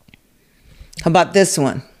 How about this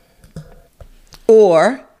one?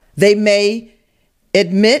 Or they may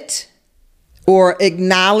admit or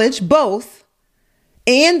acknowledge both,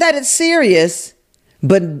 and that it's serious,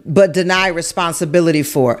 but deny responsibility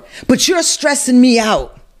for it. But you're stressing me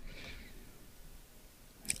out.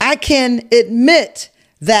 I can admit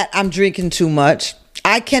that I'm drinking too much.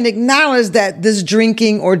 I can acknowledge that this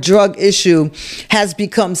drinking or drug issue has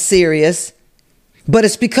become serious, but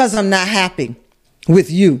it's because I'm not happy with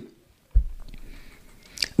you.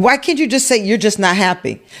 Why can't you just say you're just not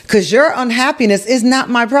happy? Because your unhappiness is not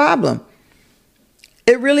my problem.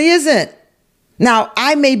 It really isn't. Now,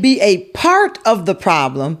 I may be a part of the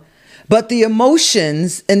problem, but the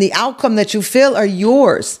emotions and the outcome that you feel are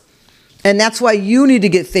yours. And that's why you need to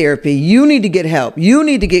get therapy. You need to get help. You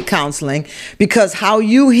need to get counseling, because how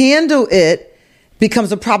you handle it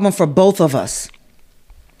becomes a problem for both of us.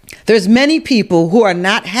 There's many people who are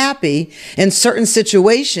not happy in certain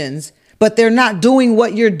situations, but they're not doing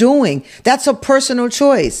what you're doing. That's a personal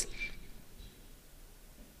choice.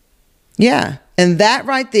 Yeah. And that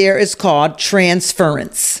right there is called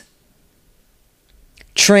transference.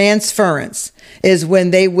 Transference is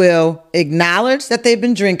when they will acknowledge that they've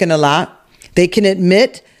been drinking a lot. They can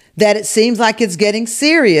admit that it seems like it's getting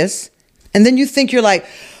serious. And then you think you're like,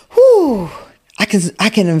 whew, I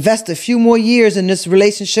can invest a few more years in this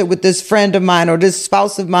relationship with this friend of mine, or this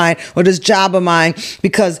spouse of mine, or this job of mine,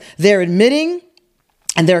 because they're admitting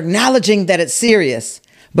and they're acknowledging that it's serious.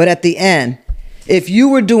 But at the end, If you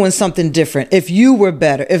were doing something different, if you were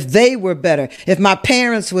better, if they were better, if my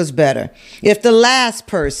parents was better, if the last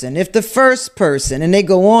person, if the first person, and they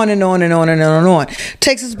go on and on and on and on and on.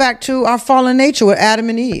 Takes us back to our fallen nature with Adam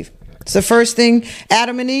and Eve. It's the first thing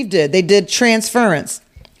Adam and Eve did. They did transference.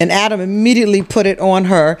 And Adam immediately put it on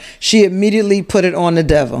her. She immediately put it on the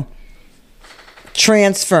devil.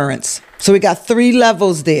 Transference. So we got 3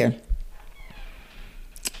 levels there.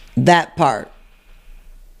 That part.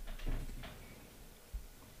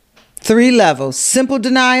 3 levels: simple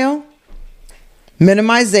denial,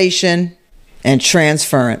 minimization, and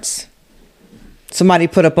transference. Somebody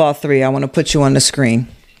put up all 3. I want to put you on the screen.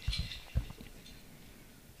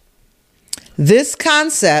 This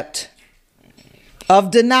concept of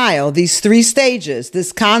denial, these 3 stages,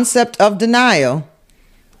 this concept of denial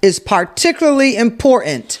is particularly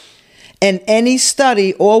important in any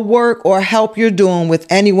study or work or help you're doing with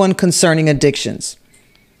anyone concerning addictions.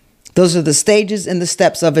 Those are the stages and the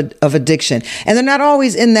steps of addiction. And they're not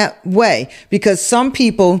always in that way, because some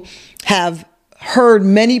people have heard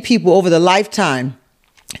many people over the lifetime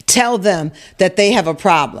tell them that they have a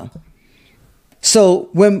problem. So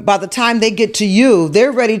by the time they get to you,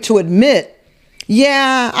 they're ready to admit,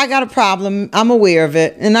 yeah, I got a problem. I'm aware of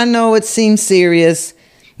it. And I know it seems serious,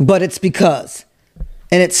 but it's because.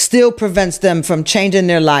 And it still prevents them from changing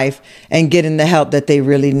their life and getting the help that they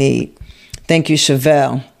really need. Thank you,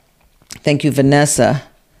 Chevelle. Thank you, Vanessa.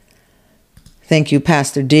 Thank you,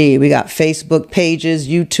 Pastor D. We got Facebook pages,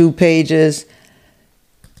 YouTube pages.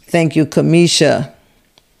 Thank you, Kamisha.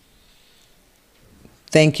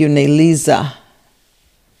 Thank you, Nelisa.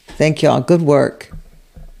 Thank y'all. Good work.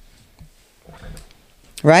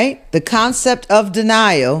 Right? The concept of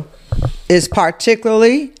denial is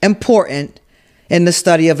particularly important in the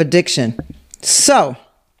study of addiction. So,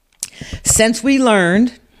 since we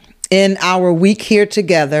learned in our week here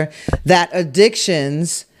together that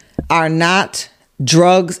addictions are not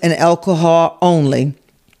drugs and alcohol only,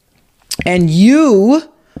 and you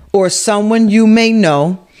or someone you may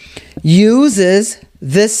know uses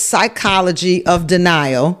this psychology of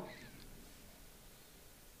denial,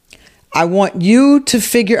 I want you to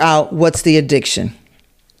figure out what's the addiction.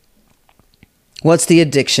 What's the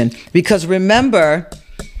addiction? Because remember,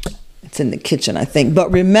 it's in the kitchen, I think,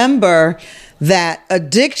 but remember that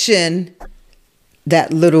addiction,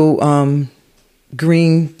 that little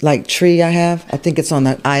green like tree I have, I think it's on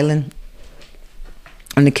that island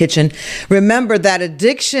in the kitchen. Remember that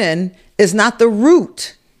addiction is not the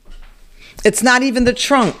root. It's not even the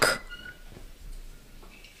trunk.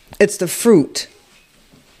 It's the fruit.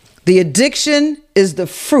 The addiction is the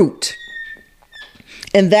fruit.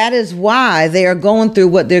 And that is why they are going through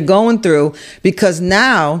what they're going through, because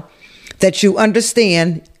now that you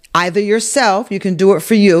understand either yourself, you can do it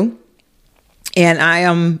for you. And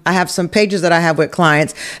I have some pages that I have with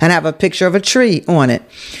clients, and I have a picture of a tree on it.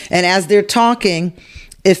 And as they're talking,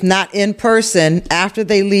 if not in person, after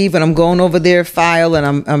they leave and I'm going over their file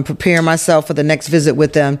and I'm preparing myself for the next visit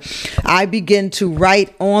with them, I begin to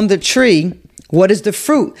write on the tree what is the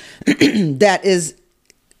fruit that is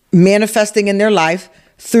manifesting in their life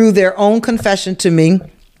through their own confession to me,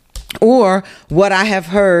 or what I have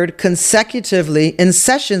heard consecutively in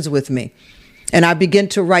sessions with me. And I begin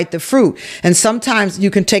to write the fruit. And sometimes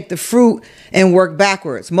you can take the fruit and work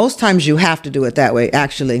backwards. Most times you have to do it that way,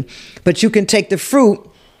 actually. But you can take the fruit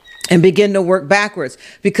and begin to work backwards,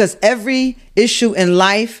 because every issue in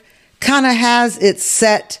life kind of has its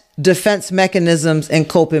set defense mechanisms and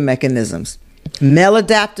coping mechanisms.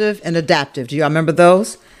 Maladaptive and adaptive. Do y'all remember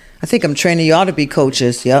those? I think I'm training y'all to be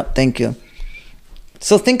coaches. Yep, thank you.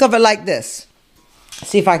 So think of it like this.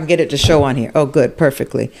 See if I can get it to show on here. Oh, good,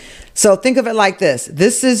 perfectly. So think of it like this.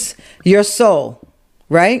 This is your soul,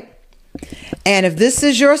 right? And if this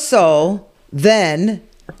is your soul, then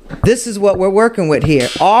this is what we're working with here.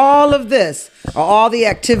 All of this are all the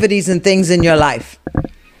activities and things in your life.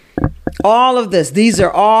 All of this, these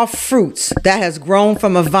are all fruits that has grown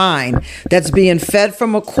from a vine that's being fed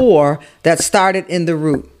from a core that started in the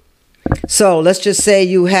root. So let's just say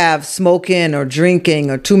you have smoking or drinking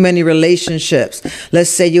or too many relationships. Let's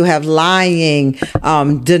say you have lying,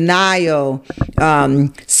 denial,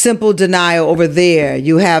 simple denial over there.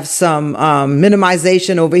 You have some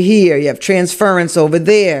minimization over here. You have transference over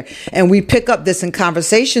there. And we pick up this in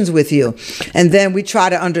conversations with you. And then we try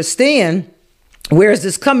to understand, where is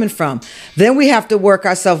this coming from? Then we have to work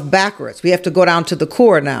ourselves backwards. We have to go down to the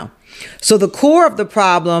core now. So the core of the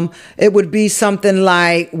problem, it would be something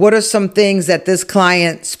like, what are some things that this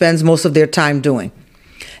client spends most of their time doing?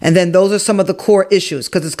 And then those are some of the core issues,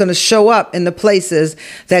 because it's going to show up in the places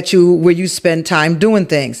where you spend time doing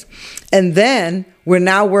things. And then we're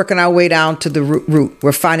now working our way down to the root.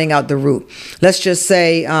 We're finding out the root. Let's just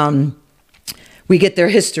say we get their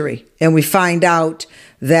history and we find out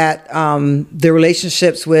that the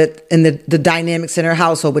relationships and the dynamics in her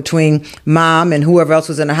household between mom and whoever else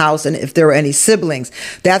was in the house, and if there were any siblings,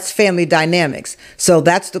 that's family dynamics. So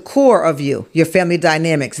that's the core of you, your family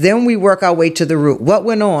dynamics. Then we work our way to the root. What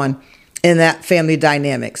went on in that family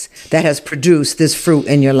dynamics that has produced this fruit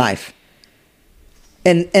in your life?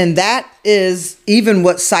 And that is even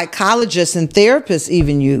what psychologists and therapists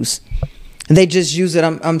even use. And they just use it,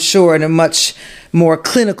 I'm sure, in a much more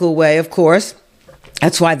clinical way, of course.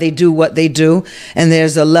 That's why they do what they do. And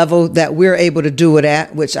there's a level that we're able to do it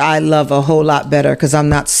at, which I love a whole lot better because I'm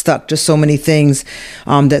not stuck to so many things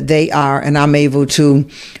that they are. And I'm able to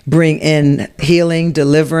bring in healing,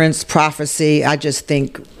 deliverance, prophecy. I just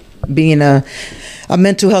think being a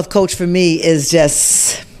mental health coach for me is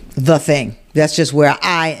just the thing. That's just where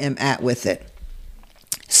I am at with it.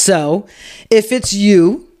 So if it's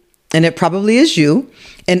you, and it probably is you,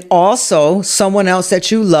 and also someone else that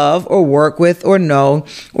you love or work with or know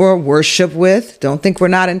or worship with. Don't think we're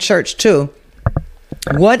not in church too.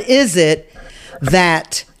 What is it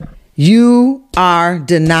that you are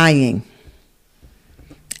denying?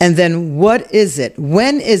 And then what is it?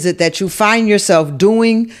 When is it that you find yourself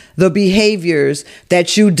doing the behaviors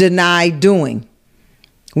that you deny doing?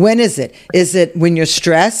 When is it? Is it when you're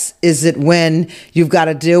stressed? Is it when you've got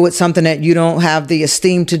to deal with something that you don't have the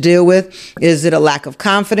esteem to deal with? Is it a lack of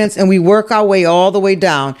confidence? And we work our way all the way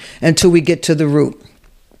down until we get to the root.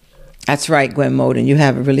 That's right, Gwen Moden. You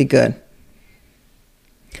have it really good.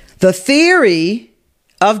 The theory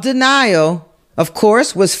of denial, of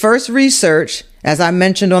course, was first researched, as I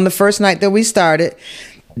mentioned on the first night that we started.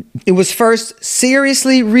 It was first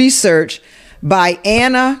seriously researched by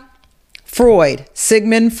Anna Freud,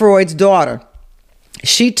 Sigmund Freud's daughter.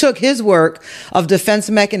 She took his work of defense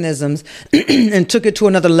mechanisms and took it to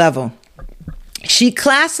another level. She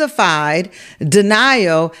classified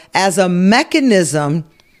denial as a mechanism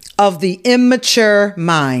of the immature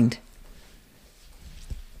mind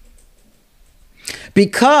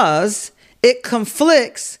because it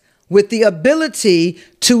conflicts with the ability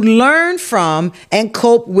to learn from and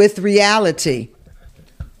cope with reality.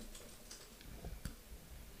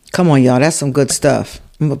 Come on, y'all. That's some good stuff.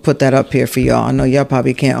 I'm going to put that up here for y'all. I know y'all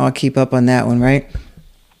probably can't all keep up on that one, right?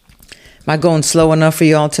 Am I going slow enough for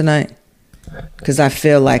y'all tonight? Because I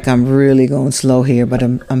feel like I'm really going slow here, but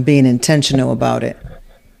I'm being intentional about it.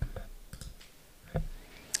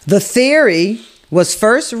 The theory was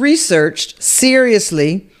first researched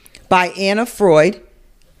seriously by Anna Freud.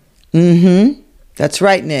 That's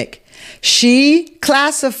right, Nick. She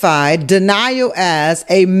classified denial as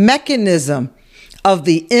a mechanism of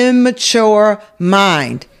the immature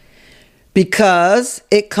mind because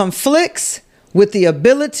it conflicts with the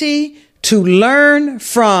ability to learn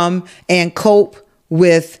from and cope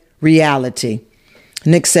with reality.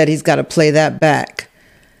 Nick said he's got to play that back.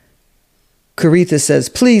 Caritha says,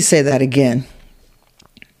 please say that again.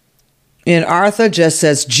 And Arthur just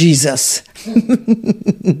says, Jesus.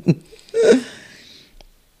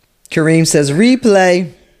 Kareem says,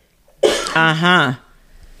 replay.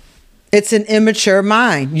 It's an immature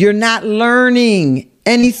mind. You're not learning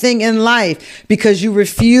anything in life because you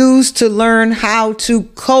refuse to learn how to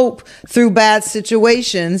cope through bad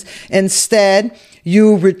situations. Instead,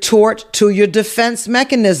 you retort to your defense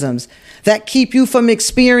mechanisms that keep you from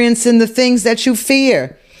experiencing the things that you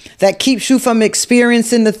fear, that keeps you from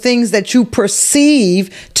experiencing the things that you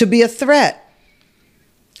perceive to be a threat.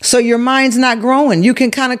 So your mind's not growing. You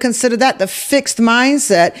can kind of consider that the fixed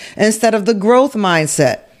mindset instead of the growth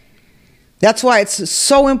mindset. That's why it's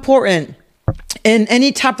so important in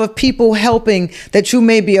any type of people helping that you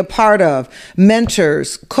may be a part of,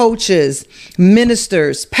 mentors, coaches,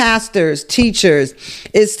 ministers, pastors, teachers,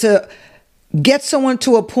 is to get someone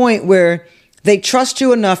to a point where they trust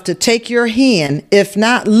you enough to take your hand, if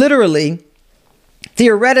not literally,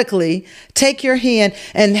 theoretically, take your hand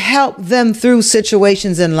and help them through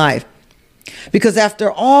situations in life. Because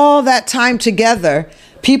after all that time together,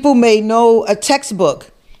 people may know a textbook.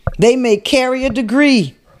 They may carry a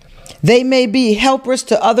degree. They may be helpers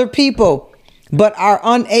to other people, but are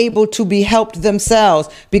unable to be helped themselves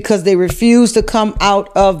because they refuse to come out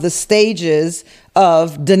of the stages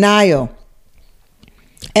of denial.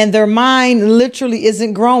 And their mind literally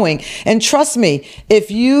isn't growing. And trust me,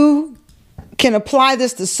 if you can apply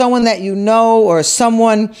this to someone that you know or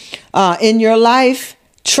someone in your life,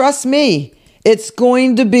 trust me, it's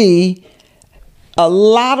going to be a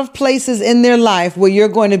lot of places in their life where you're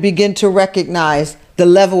going to begin to recognize the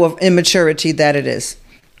level of immaturity that it is.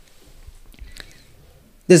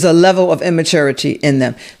 There's a level of immaturity in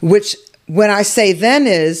them, which when I say then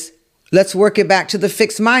is, let's work it back to the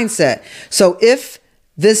fixed mindset. So if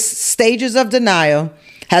this stages of denial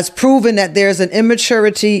has proven that there's an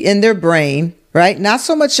immaturity in their brain, right? Not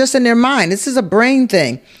so much just in their mind. This is a brain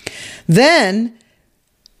thing. Then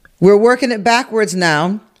we're working it backwards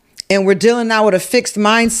now, and we're dealing now with a fixed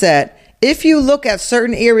mindset. If you look at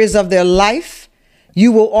certain areas of their life,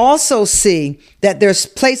 you will also see that there's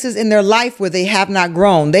places in their life where they have not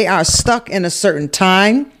grown. They are stuck in a certain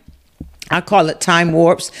time. I call it time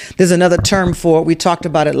warps. There's another term for it. We talked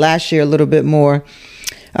about it last year a little bit more.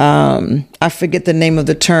 I forget the name of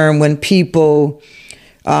the term when people,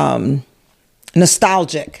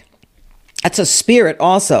 nostalgic. That's a spirit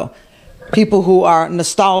also. People who are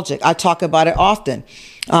nostalgic. I talk about it often.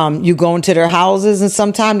 You go into their houses and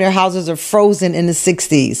sometimes their houses are frozen in the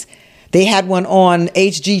 60s. They had one on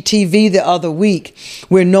HGTV the other week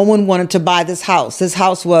where no one wanted to buy this house. This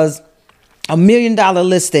house was $1 million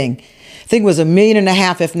listing. I think it was $1.5 million,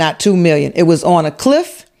 if not $2 million. It was on a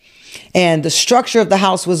cliff and the structure of the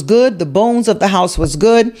house was good. The bones of the house was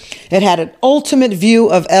good. It had an ultimate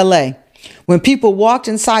view of LA. When people walked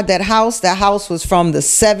inside that house was from the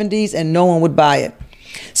 70s and no one would buy it.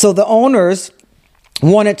 So the owners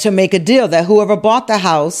wanted to make a deal that whoever bought the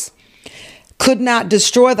house could not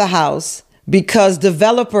destroy the house because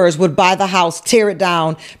developers would buy the house, tear it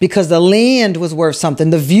down because the land was worth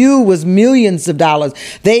something. The view was millions of dollars.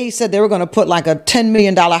 They said they were going to put like a $10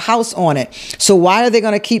 million house on it. So why are they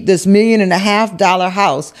going to keep this $1.5 million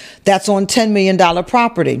house that's on $10 million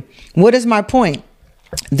property? What is my point?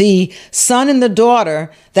 The son and the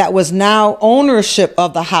daughter that was now ownership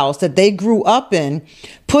of the house that they grew up in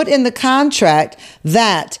put in the contract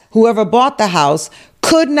that whoever bought the house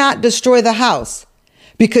could not destroy the house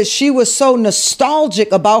because she was so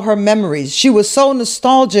nostalgic about her memories. She was so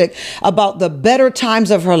nostalgic about the better times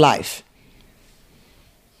of her life.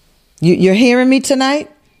 You're hearing me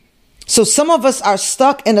tonight? So some of us are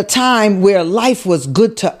stuck in a time where life was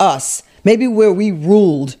good to us, maybe where we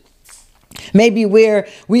ruled. Maybe where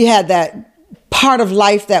we had that part of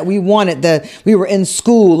life that we wanted, that we were in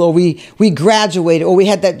school or we graduated or we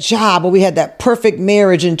had that job or we had that perfect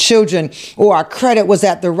marriage and children or our credit was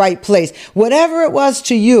at the right place. Whatever it was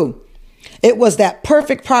to you, it was that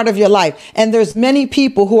perfect part of your life. And there's many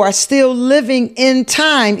people who are still living in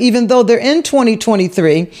time, even though they're in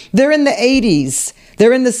 2023, they're in the 80s.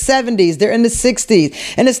 They're in the 70s. They're in the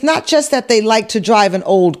 60s. And it's not just that they like to drive an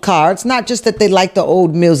old car. It's not just that they like the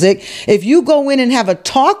old music. If you go in and have a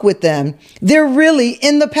talk with them, they're really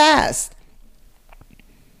in the past.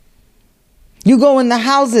 You go in the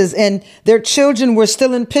houses and their children were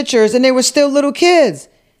still in pictures and they were still little kids.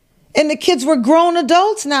 And the kids were grown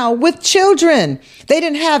adults now with children. They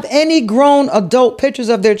didn't have any grown adult pictures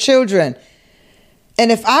of their children.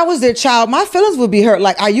 And if I was their child, my feelings would be hurt.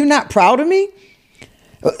 Like, are you not proud of me?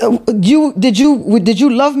 Did you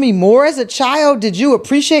love me more as a child? Did you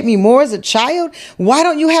appreciate me more as a child? Why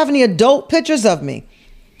don't you have any adult pictures of me?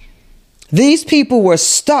 These people were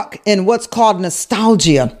stuck in what's called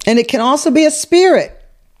nostalgia, and it can also be a spirit.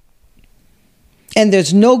 And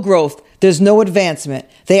there's no growth. There's no advancement.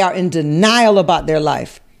 They are in denial about their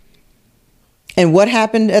life. And what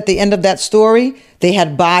happened at the end of that story? They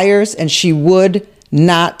had buyers, and she would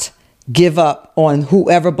not give up on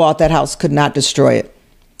whoever bought that house could not destroy it.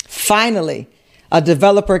 Finally, a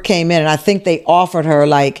developer came in and I think they offered her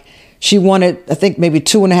like she wanted, I think maybe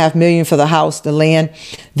 $2.5 million for the house, the land.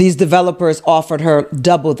 These developers offered her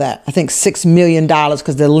double that. I think $6 million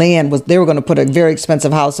because the land was, they were going to put a very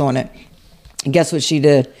expensive house on it. And guess what she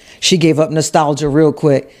did? She gave up nostalgia real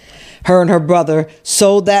quick. Her and her brother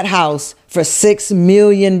sold that house for $6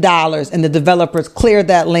 million and the developers cleared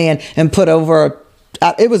that land and put over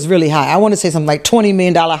it was really high. I want to say something like $20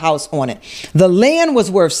 million house on it. The land was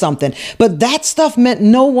worth something, but that stuff meant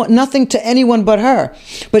nothing to anyone but her.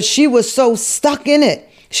 But she was so stuck in it.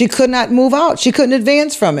 She could not move out. She couldn't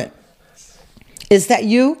advance from it. Is that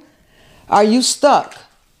you? Are you stuck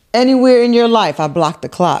anywhere in your life? I blocked the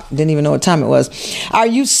clock. Didn't even know what time it was. Are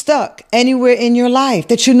you stuck anywhere in your life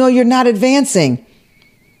that you know you're not advancing?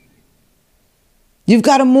 You've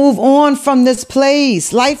got to move on from this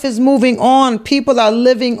place. Life is moving on. People are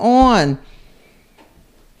living on.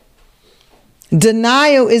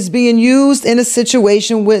 Denial is being used in a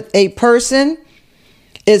situation with a person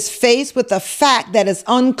is faced with the fact that it's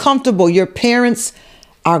uncomfortable. Your parents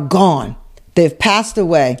are gone. They've passed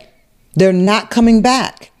away. They're not coming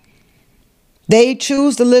back. They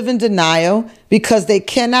choose to live in denial because they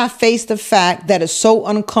cannot face the fact that it's so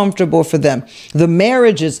uncomfortable for them. The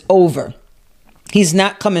marriage is over. He's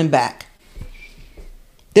not coming back.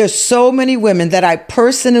 There's so many women that I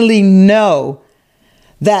personally know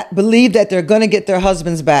that believe that they're going to get their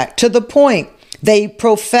husbands back, to the point they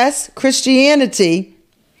profess Christianity,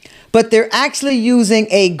 but they're actually using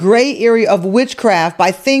a gray area of witchcraft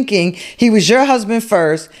by thinking he was your husband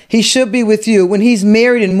first, he should be with you, when he's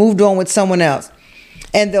married and moved on with someone else.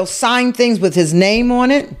 And they'll sign things with his name on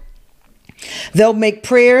it. They'll make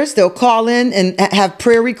prayers. They'll call in and have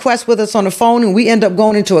prayer requests with us on the phone, and we end up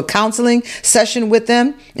going into a counseling session with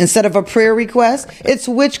them instead of a prayer request. It's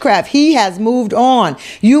witchcraft. He has moved on.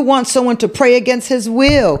 You want someone to pray against his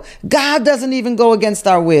will. God doesn't even go against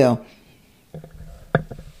our will.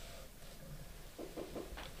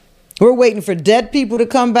 We're waiting for dead people to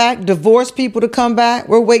come back, divorced people to come back.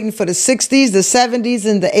 We're waiting for the 60s, the 70s,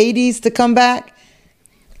 and the 80s to come back.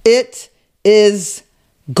 It is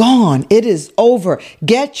gone. It is over.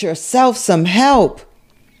 Get yourself some help.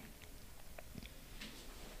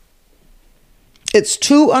 It's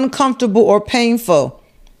too uncomfortable or painful.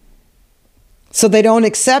 So they don't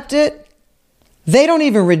accept it. They don't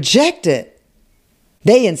even reject it.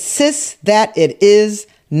 They insist that it is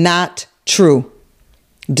not true,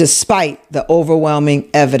 despite the overwhelming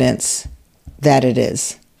evidence that it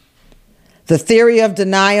is. The theory of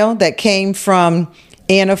denial that came from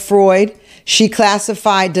Anna Freud, she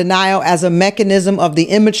classified denial as a mechanism of the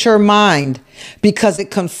immature mind because it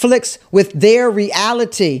conflicts with their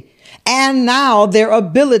reality and now their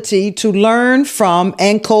ability to learn from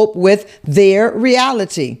and cope with their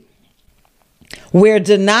reality. Where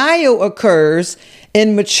denial occurs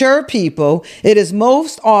in mature people, it is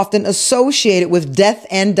most often associated with death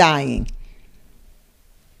and dying.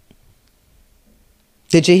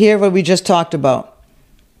 Did you hear what we just talked about?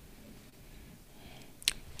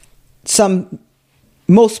 Some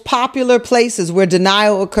most popular places where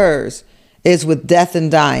denial occurs is with death and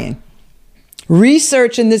dying.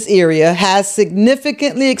 Research in this area has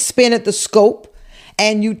significantly expanded the scope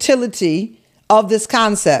and utility of this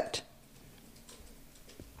concept.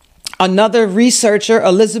 Another researcher,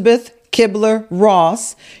 Elizabeth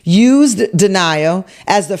Kubler-Ross, used denial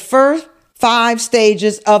as the first 5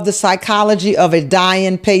 stages of the psychology of a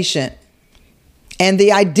dying patient. And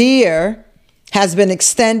the idea has been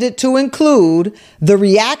extended to include the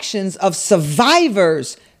reactions of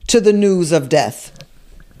survivors to the news of death.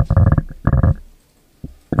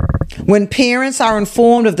 When parents are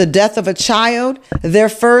informed of the death of a child, their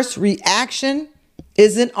first reaction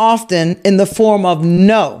isn't often in the form of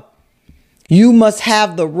no. You must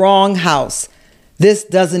have the wrong house. This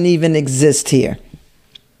doesn't even exist here.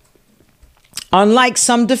 Unlike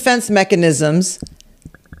some defense mechanisms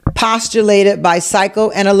postulated by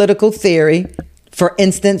psychoanalytical theory, for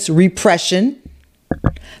instance, repression,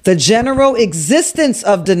 the general existence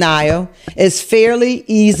of denial is fairly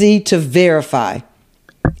easy to verify,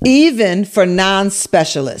 even for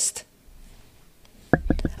non-specialists.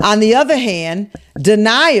 On the other hand,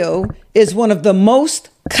 denial is one of the most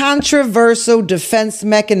controversial defense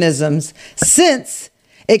mechanisms since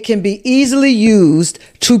it can be easily used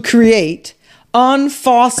to create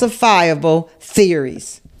unfalsifiable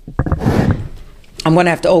theories. I'm going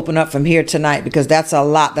to have to open up from here tonight because that's a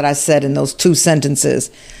lot that I said in those 2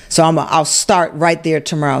 sentences. So I'll start right there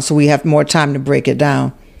tomorrow so we have more time to break it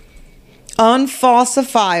down.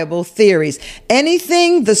 Unfalsifiable theories.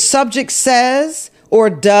 Anything the subject says or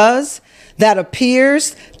does that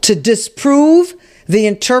appears to disprove the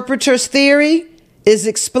interpreter's theory is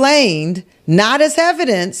explained not as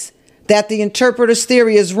evidence that the interpreter's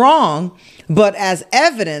theory is wrong, but as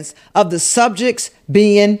evidence of the subject's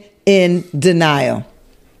being in denial.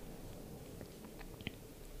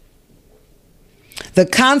 The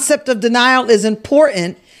concept of denial is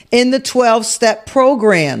important in the 12-step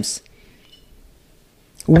programs,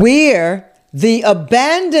 where the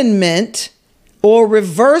abandonment or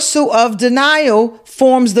reversal of denial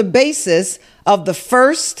forms the basis of the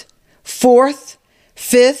 1st, 4th,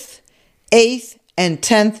 5th, 8th, and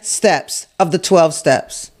 10th steps of the 12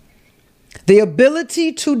 steps. The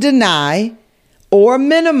ability to deny or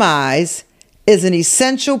minimize is an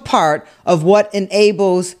essential part of what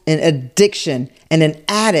enables an addiction and an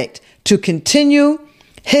addict to continue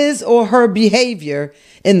his or her behavior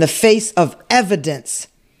in the face of evidence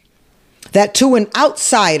that to an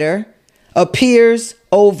outsider appears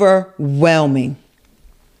overwhelming.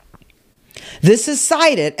 This is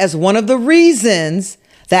cited as one of the reasons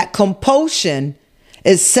that compulsion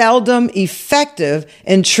is seldom effective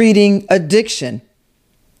in treating addiction,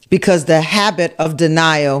 because the habit of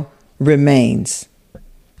denial remains.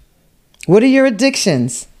 What are your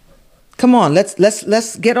addictions? Come on,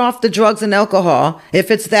 let's get off the drugs and alcohol. If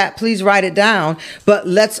it's that, please write it down. But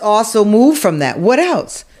let's also move from that. What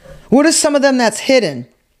else? What are some of them that's hidden?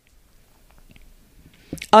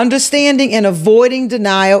 Understanding and avoiding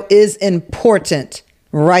denial is important.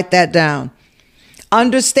 Write that down.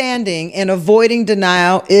 Understanding and avoiding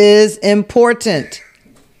denial is important.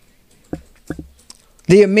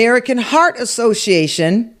 The American Heart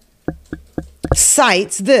Association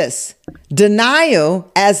cites this: denial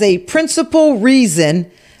as a principal reason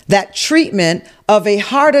that treatment of a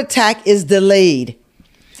heart attack is delayed,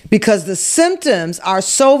 because the symptoms are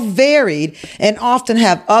so varied and often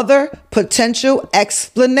have other potential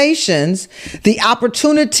explanations. The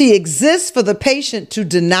opportunity exists for the patient to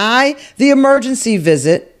deny the emergency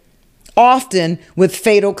visit, often with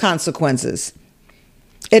fatal consequences.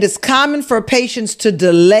 It is common for patients to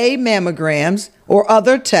delay mammograms or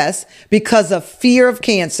other tests because of fear of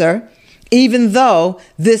cancer, even though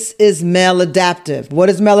this is maladaptive. What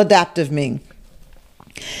does maladaptive mean?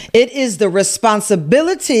 It is the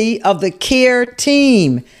responsibility of the care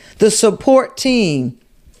team, the support team,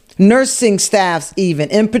 nursing staffs even,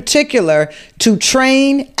 in particular, to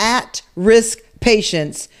train at-risk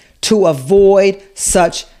patients to avoid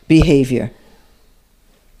such behavior.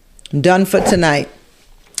 I'm done for tonight.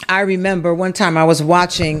 I remember one time I was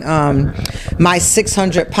watching My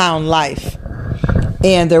 600-Pound Life,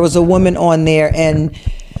 and there was a woman on there, and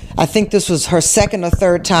I think this was her second or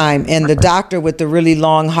third time, and the doctor with the really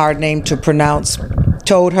long, hard name to pronounce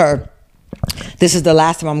told her, "This is the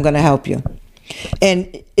last time I'm going to help you."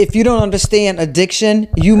 And if you don't understand addiction,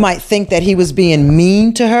 you might think that he was being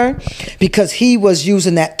mean to her, because he was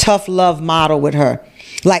using that tough love model with her.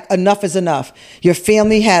 Like, enough is enough. Your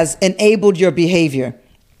family has enabled your behavior.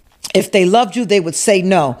 If they loved you, they would say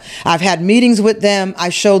no. I've had meetings with them. I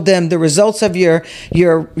showed them the results of your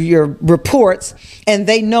reports, and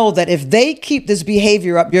they know that if they keep this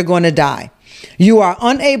behavior up, you're going to die. You are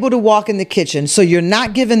unable to walk in the kitchen, so you're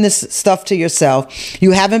not giving this stuff to yourself.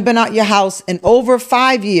 You haven't been out your house in over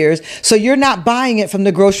 5 years, so you're not buying it from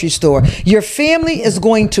the grocery store. Your family is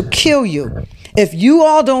going to kill you. If you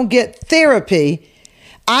all don't get therapy,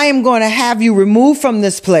 I am going to have you removed from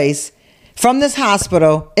this place, from this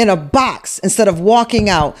hospital, in a box, instead of walking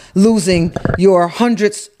out losing your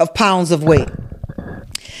hundreds of pounds of weight.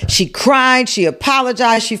 She cried, she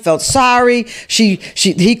apologized, she felt sorry.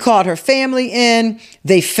 He called her family in.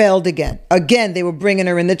 They failed again. Again, they were bringing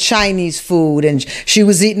her in the Chinese food, and she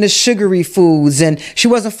was eating the sugary foods, and she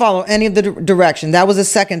wasn't following any of the direction. That was the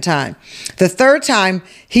second time. The third time,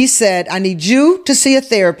 he said, "I need you to see a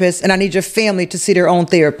therapist, and I need your family to see their own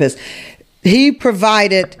therapist." He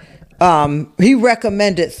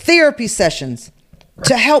recommended therapy sessions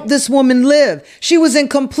to help this woman live. She was in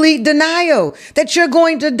complete denial that you're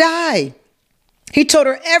going to die. He told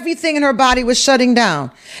her everything in her body was shutting down,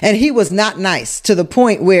 and he was not nice, to the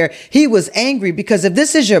point where he was angry, because if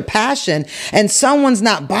this is your passion and someone's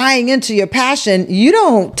not buying into your passion, you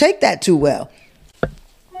don't take that too well.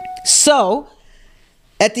 So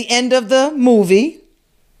at the end of the movie,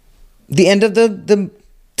 the end of the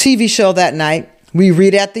TV show that night, we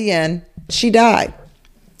read at the end, she died.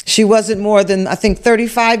 She wasn't more than, I think,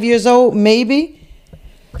 35 years old, maybe.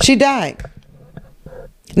 She died.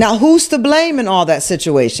 Now, who's to blame in all that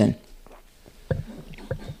situation?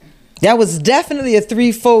 That was definitely a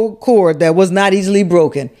threefold cord that was not easily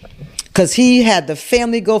broken, because he had the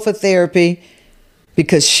family go for therapy,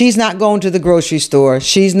 because she's not going to the grocery store.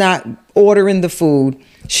 She's not ordering the food.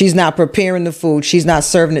 She's not preparing the food. She's not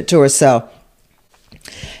serving it to herself.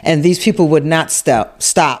 And these people would not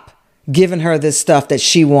stop giving her this stuff that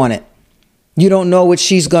she wanted. You don't know what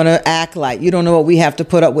she's going to act like. You don't know what we have to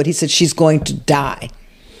put up with. He said she's going to die.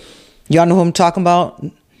 Y'all know who I'm talking about?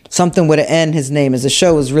 Something with an N, his name is. The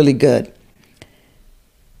show is really good.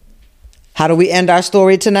 How do we end our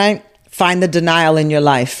story tonight? Find the denial in your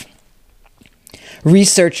life.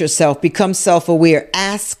 Research yourself. Become self-aware.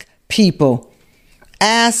 Ask people.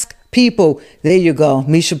 Ask people. There you go.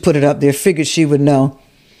 Misha put it up there. Figured she would know.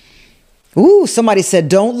 Ooh, somebody said,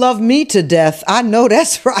 "Don't love me to death." I know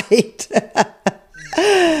that's right.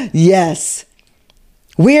 Yes.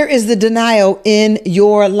 Where is the denial in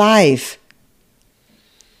your life?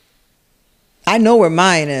 I know where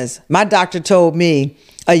mine is. My doctor told me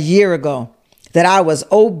a year ago that I was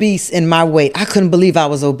obese in my weight. I couldn't believe I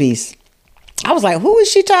was obese. I was like, who is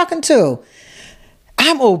she talking to?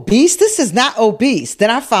 I'm obese? This is not obese. Then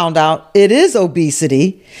I found out it is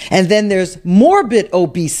obesity. And then there's morbid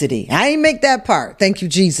obesity. I didn't make that part. Thank you,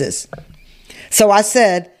 Jesus. So I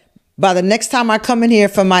said, by the next time I come in here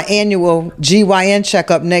for my annual GYN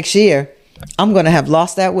checkup next year, I'm going to have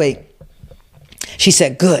lost that weight. She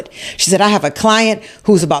said, good. She said, I have a client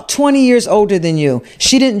who's about 20 years older than you.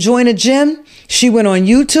 She didn't join a gym. She went on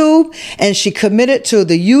YouTube and she committed to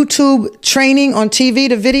the YouTube training on TV,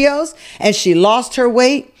 the videos, and she lost her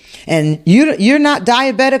weight. And you're not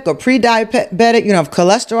diabetic or pre-diabetic. You don't have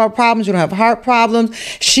cholesterol problems. You don't have heart problems.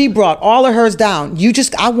 She brought all of hers down.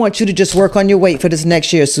 I want you to just work on your weight for this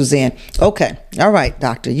next year, Suzanne. Okay. All right,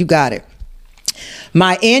 doctor, you got it.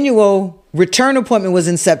 My annual return appointment was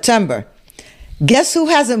in September. Guess who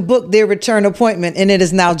hasn't booked their return appointment, and it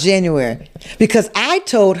is now January? Because I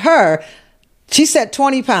told her, she said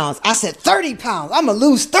 20 pounds. I said 30 pounds. I'm going to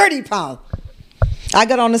lose 30 pounds. I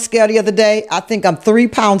got on the scale the other day. I think I'm 3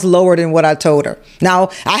 pounds lower than what I told her. Now,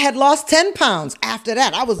 I had lost 10 pounds after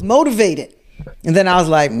that. I was motivated. And then I was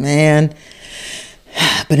like, man,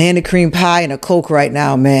 banana cream pie and a Coke right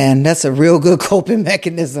now, man. That's a real good coping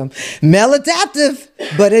mechanism. Maladaptive,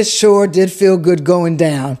 but it sure did feel good going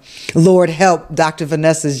down. Lord help, Dr.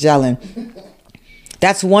 Vanessa's yelling.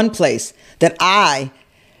 That's one place that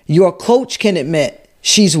your coach, can admit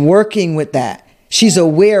she's working with that. She's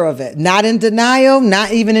aware of it, not in denial,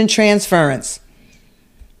 not even in transference.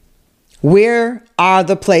 Where are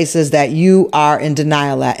the places that you are in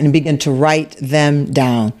denial at? And begin to write them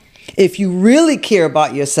down. If you really care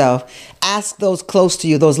about yourself, ask those close to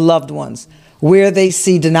you, those loved ones, where they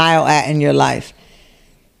see denial at in your life.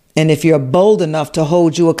 And if you're bold enough to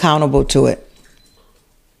hold you accountable to it,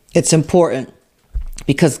 it's important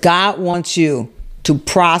because God wants you to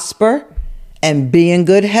prosper and be in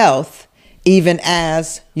good health, even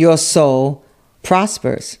as your soul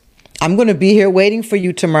prospers. I'm going to be here waiting for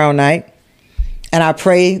you tomorrow night. And I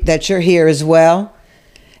pray that you're here as well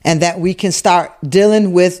and that we can start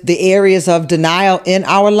dealing with the areas of denial in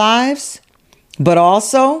our lives. But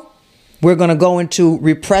also, we're going to go into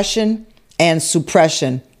repression and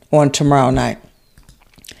suppression on tomorrow night.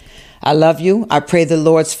 I love you. I pray the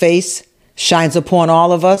Lord's face shines upon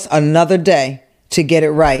all of us another day to get it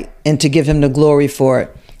right and to give him the glory for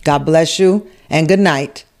it. God bless you and good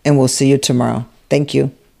night, and we'll see you tomorrow. Thank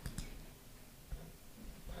you.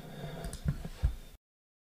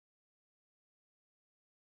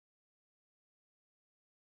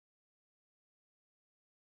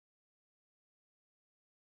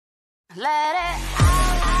 Let it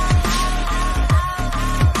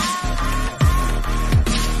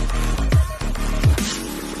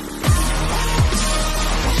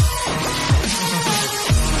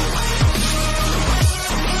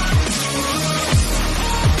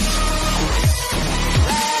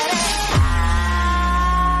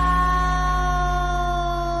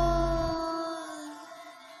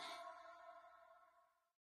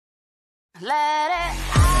Let it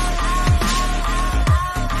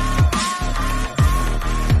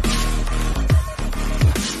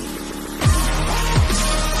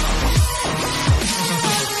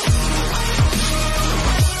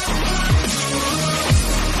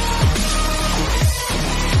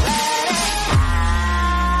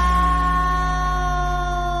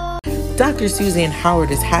Dr. Suzanne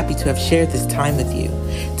Howard is happy to have shared this time with you.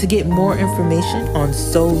 To get more information on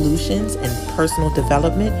solutions and personal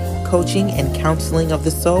development, coaching, and counseling of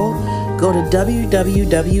the soul, go to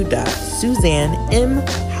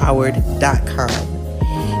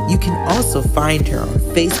www.suzannemhoward.com. You can also find her on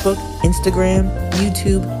Facebook, Instagram,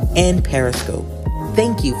 YouTube, and Periscope.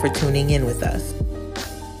 Thank you for tuning in with us.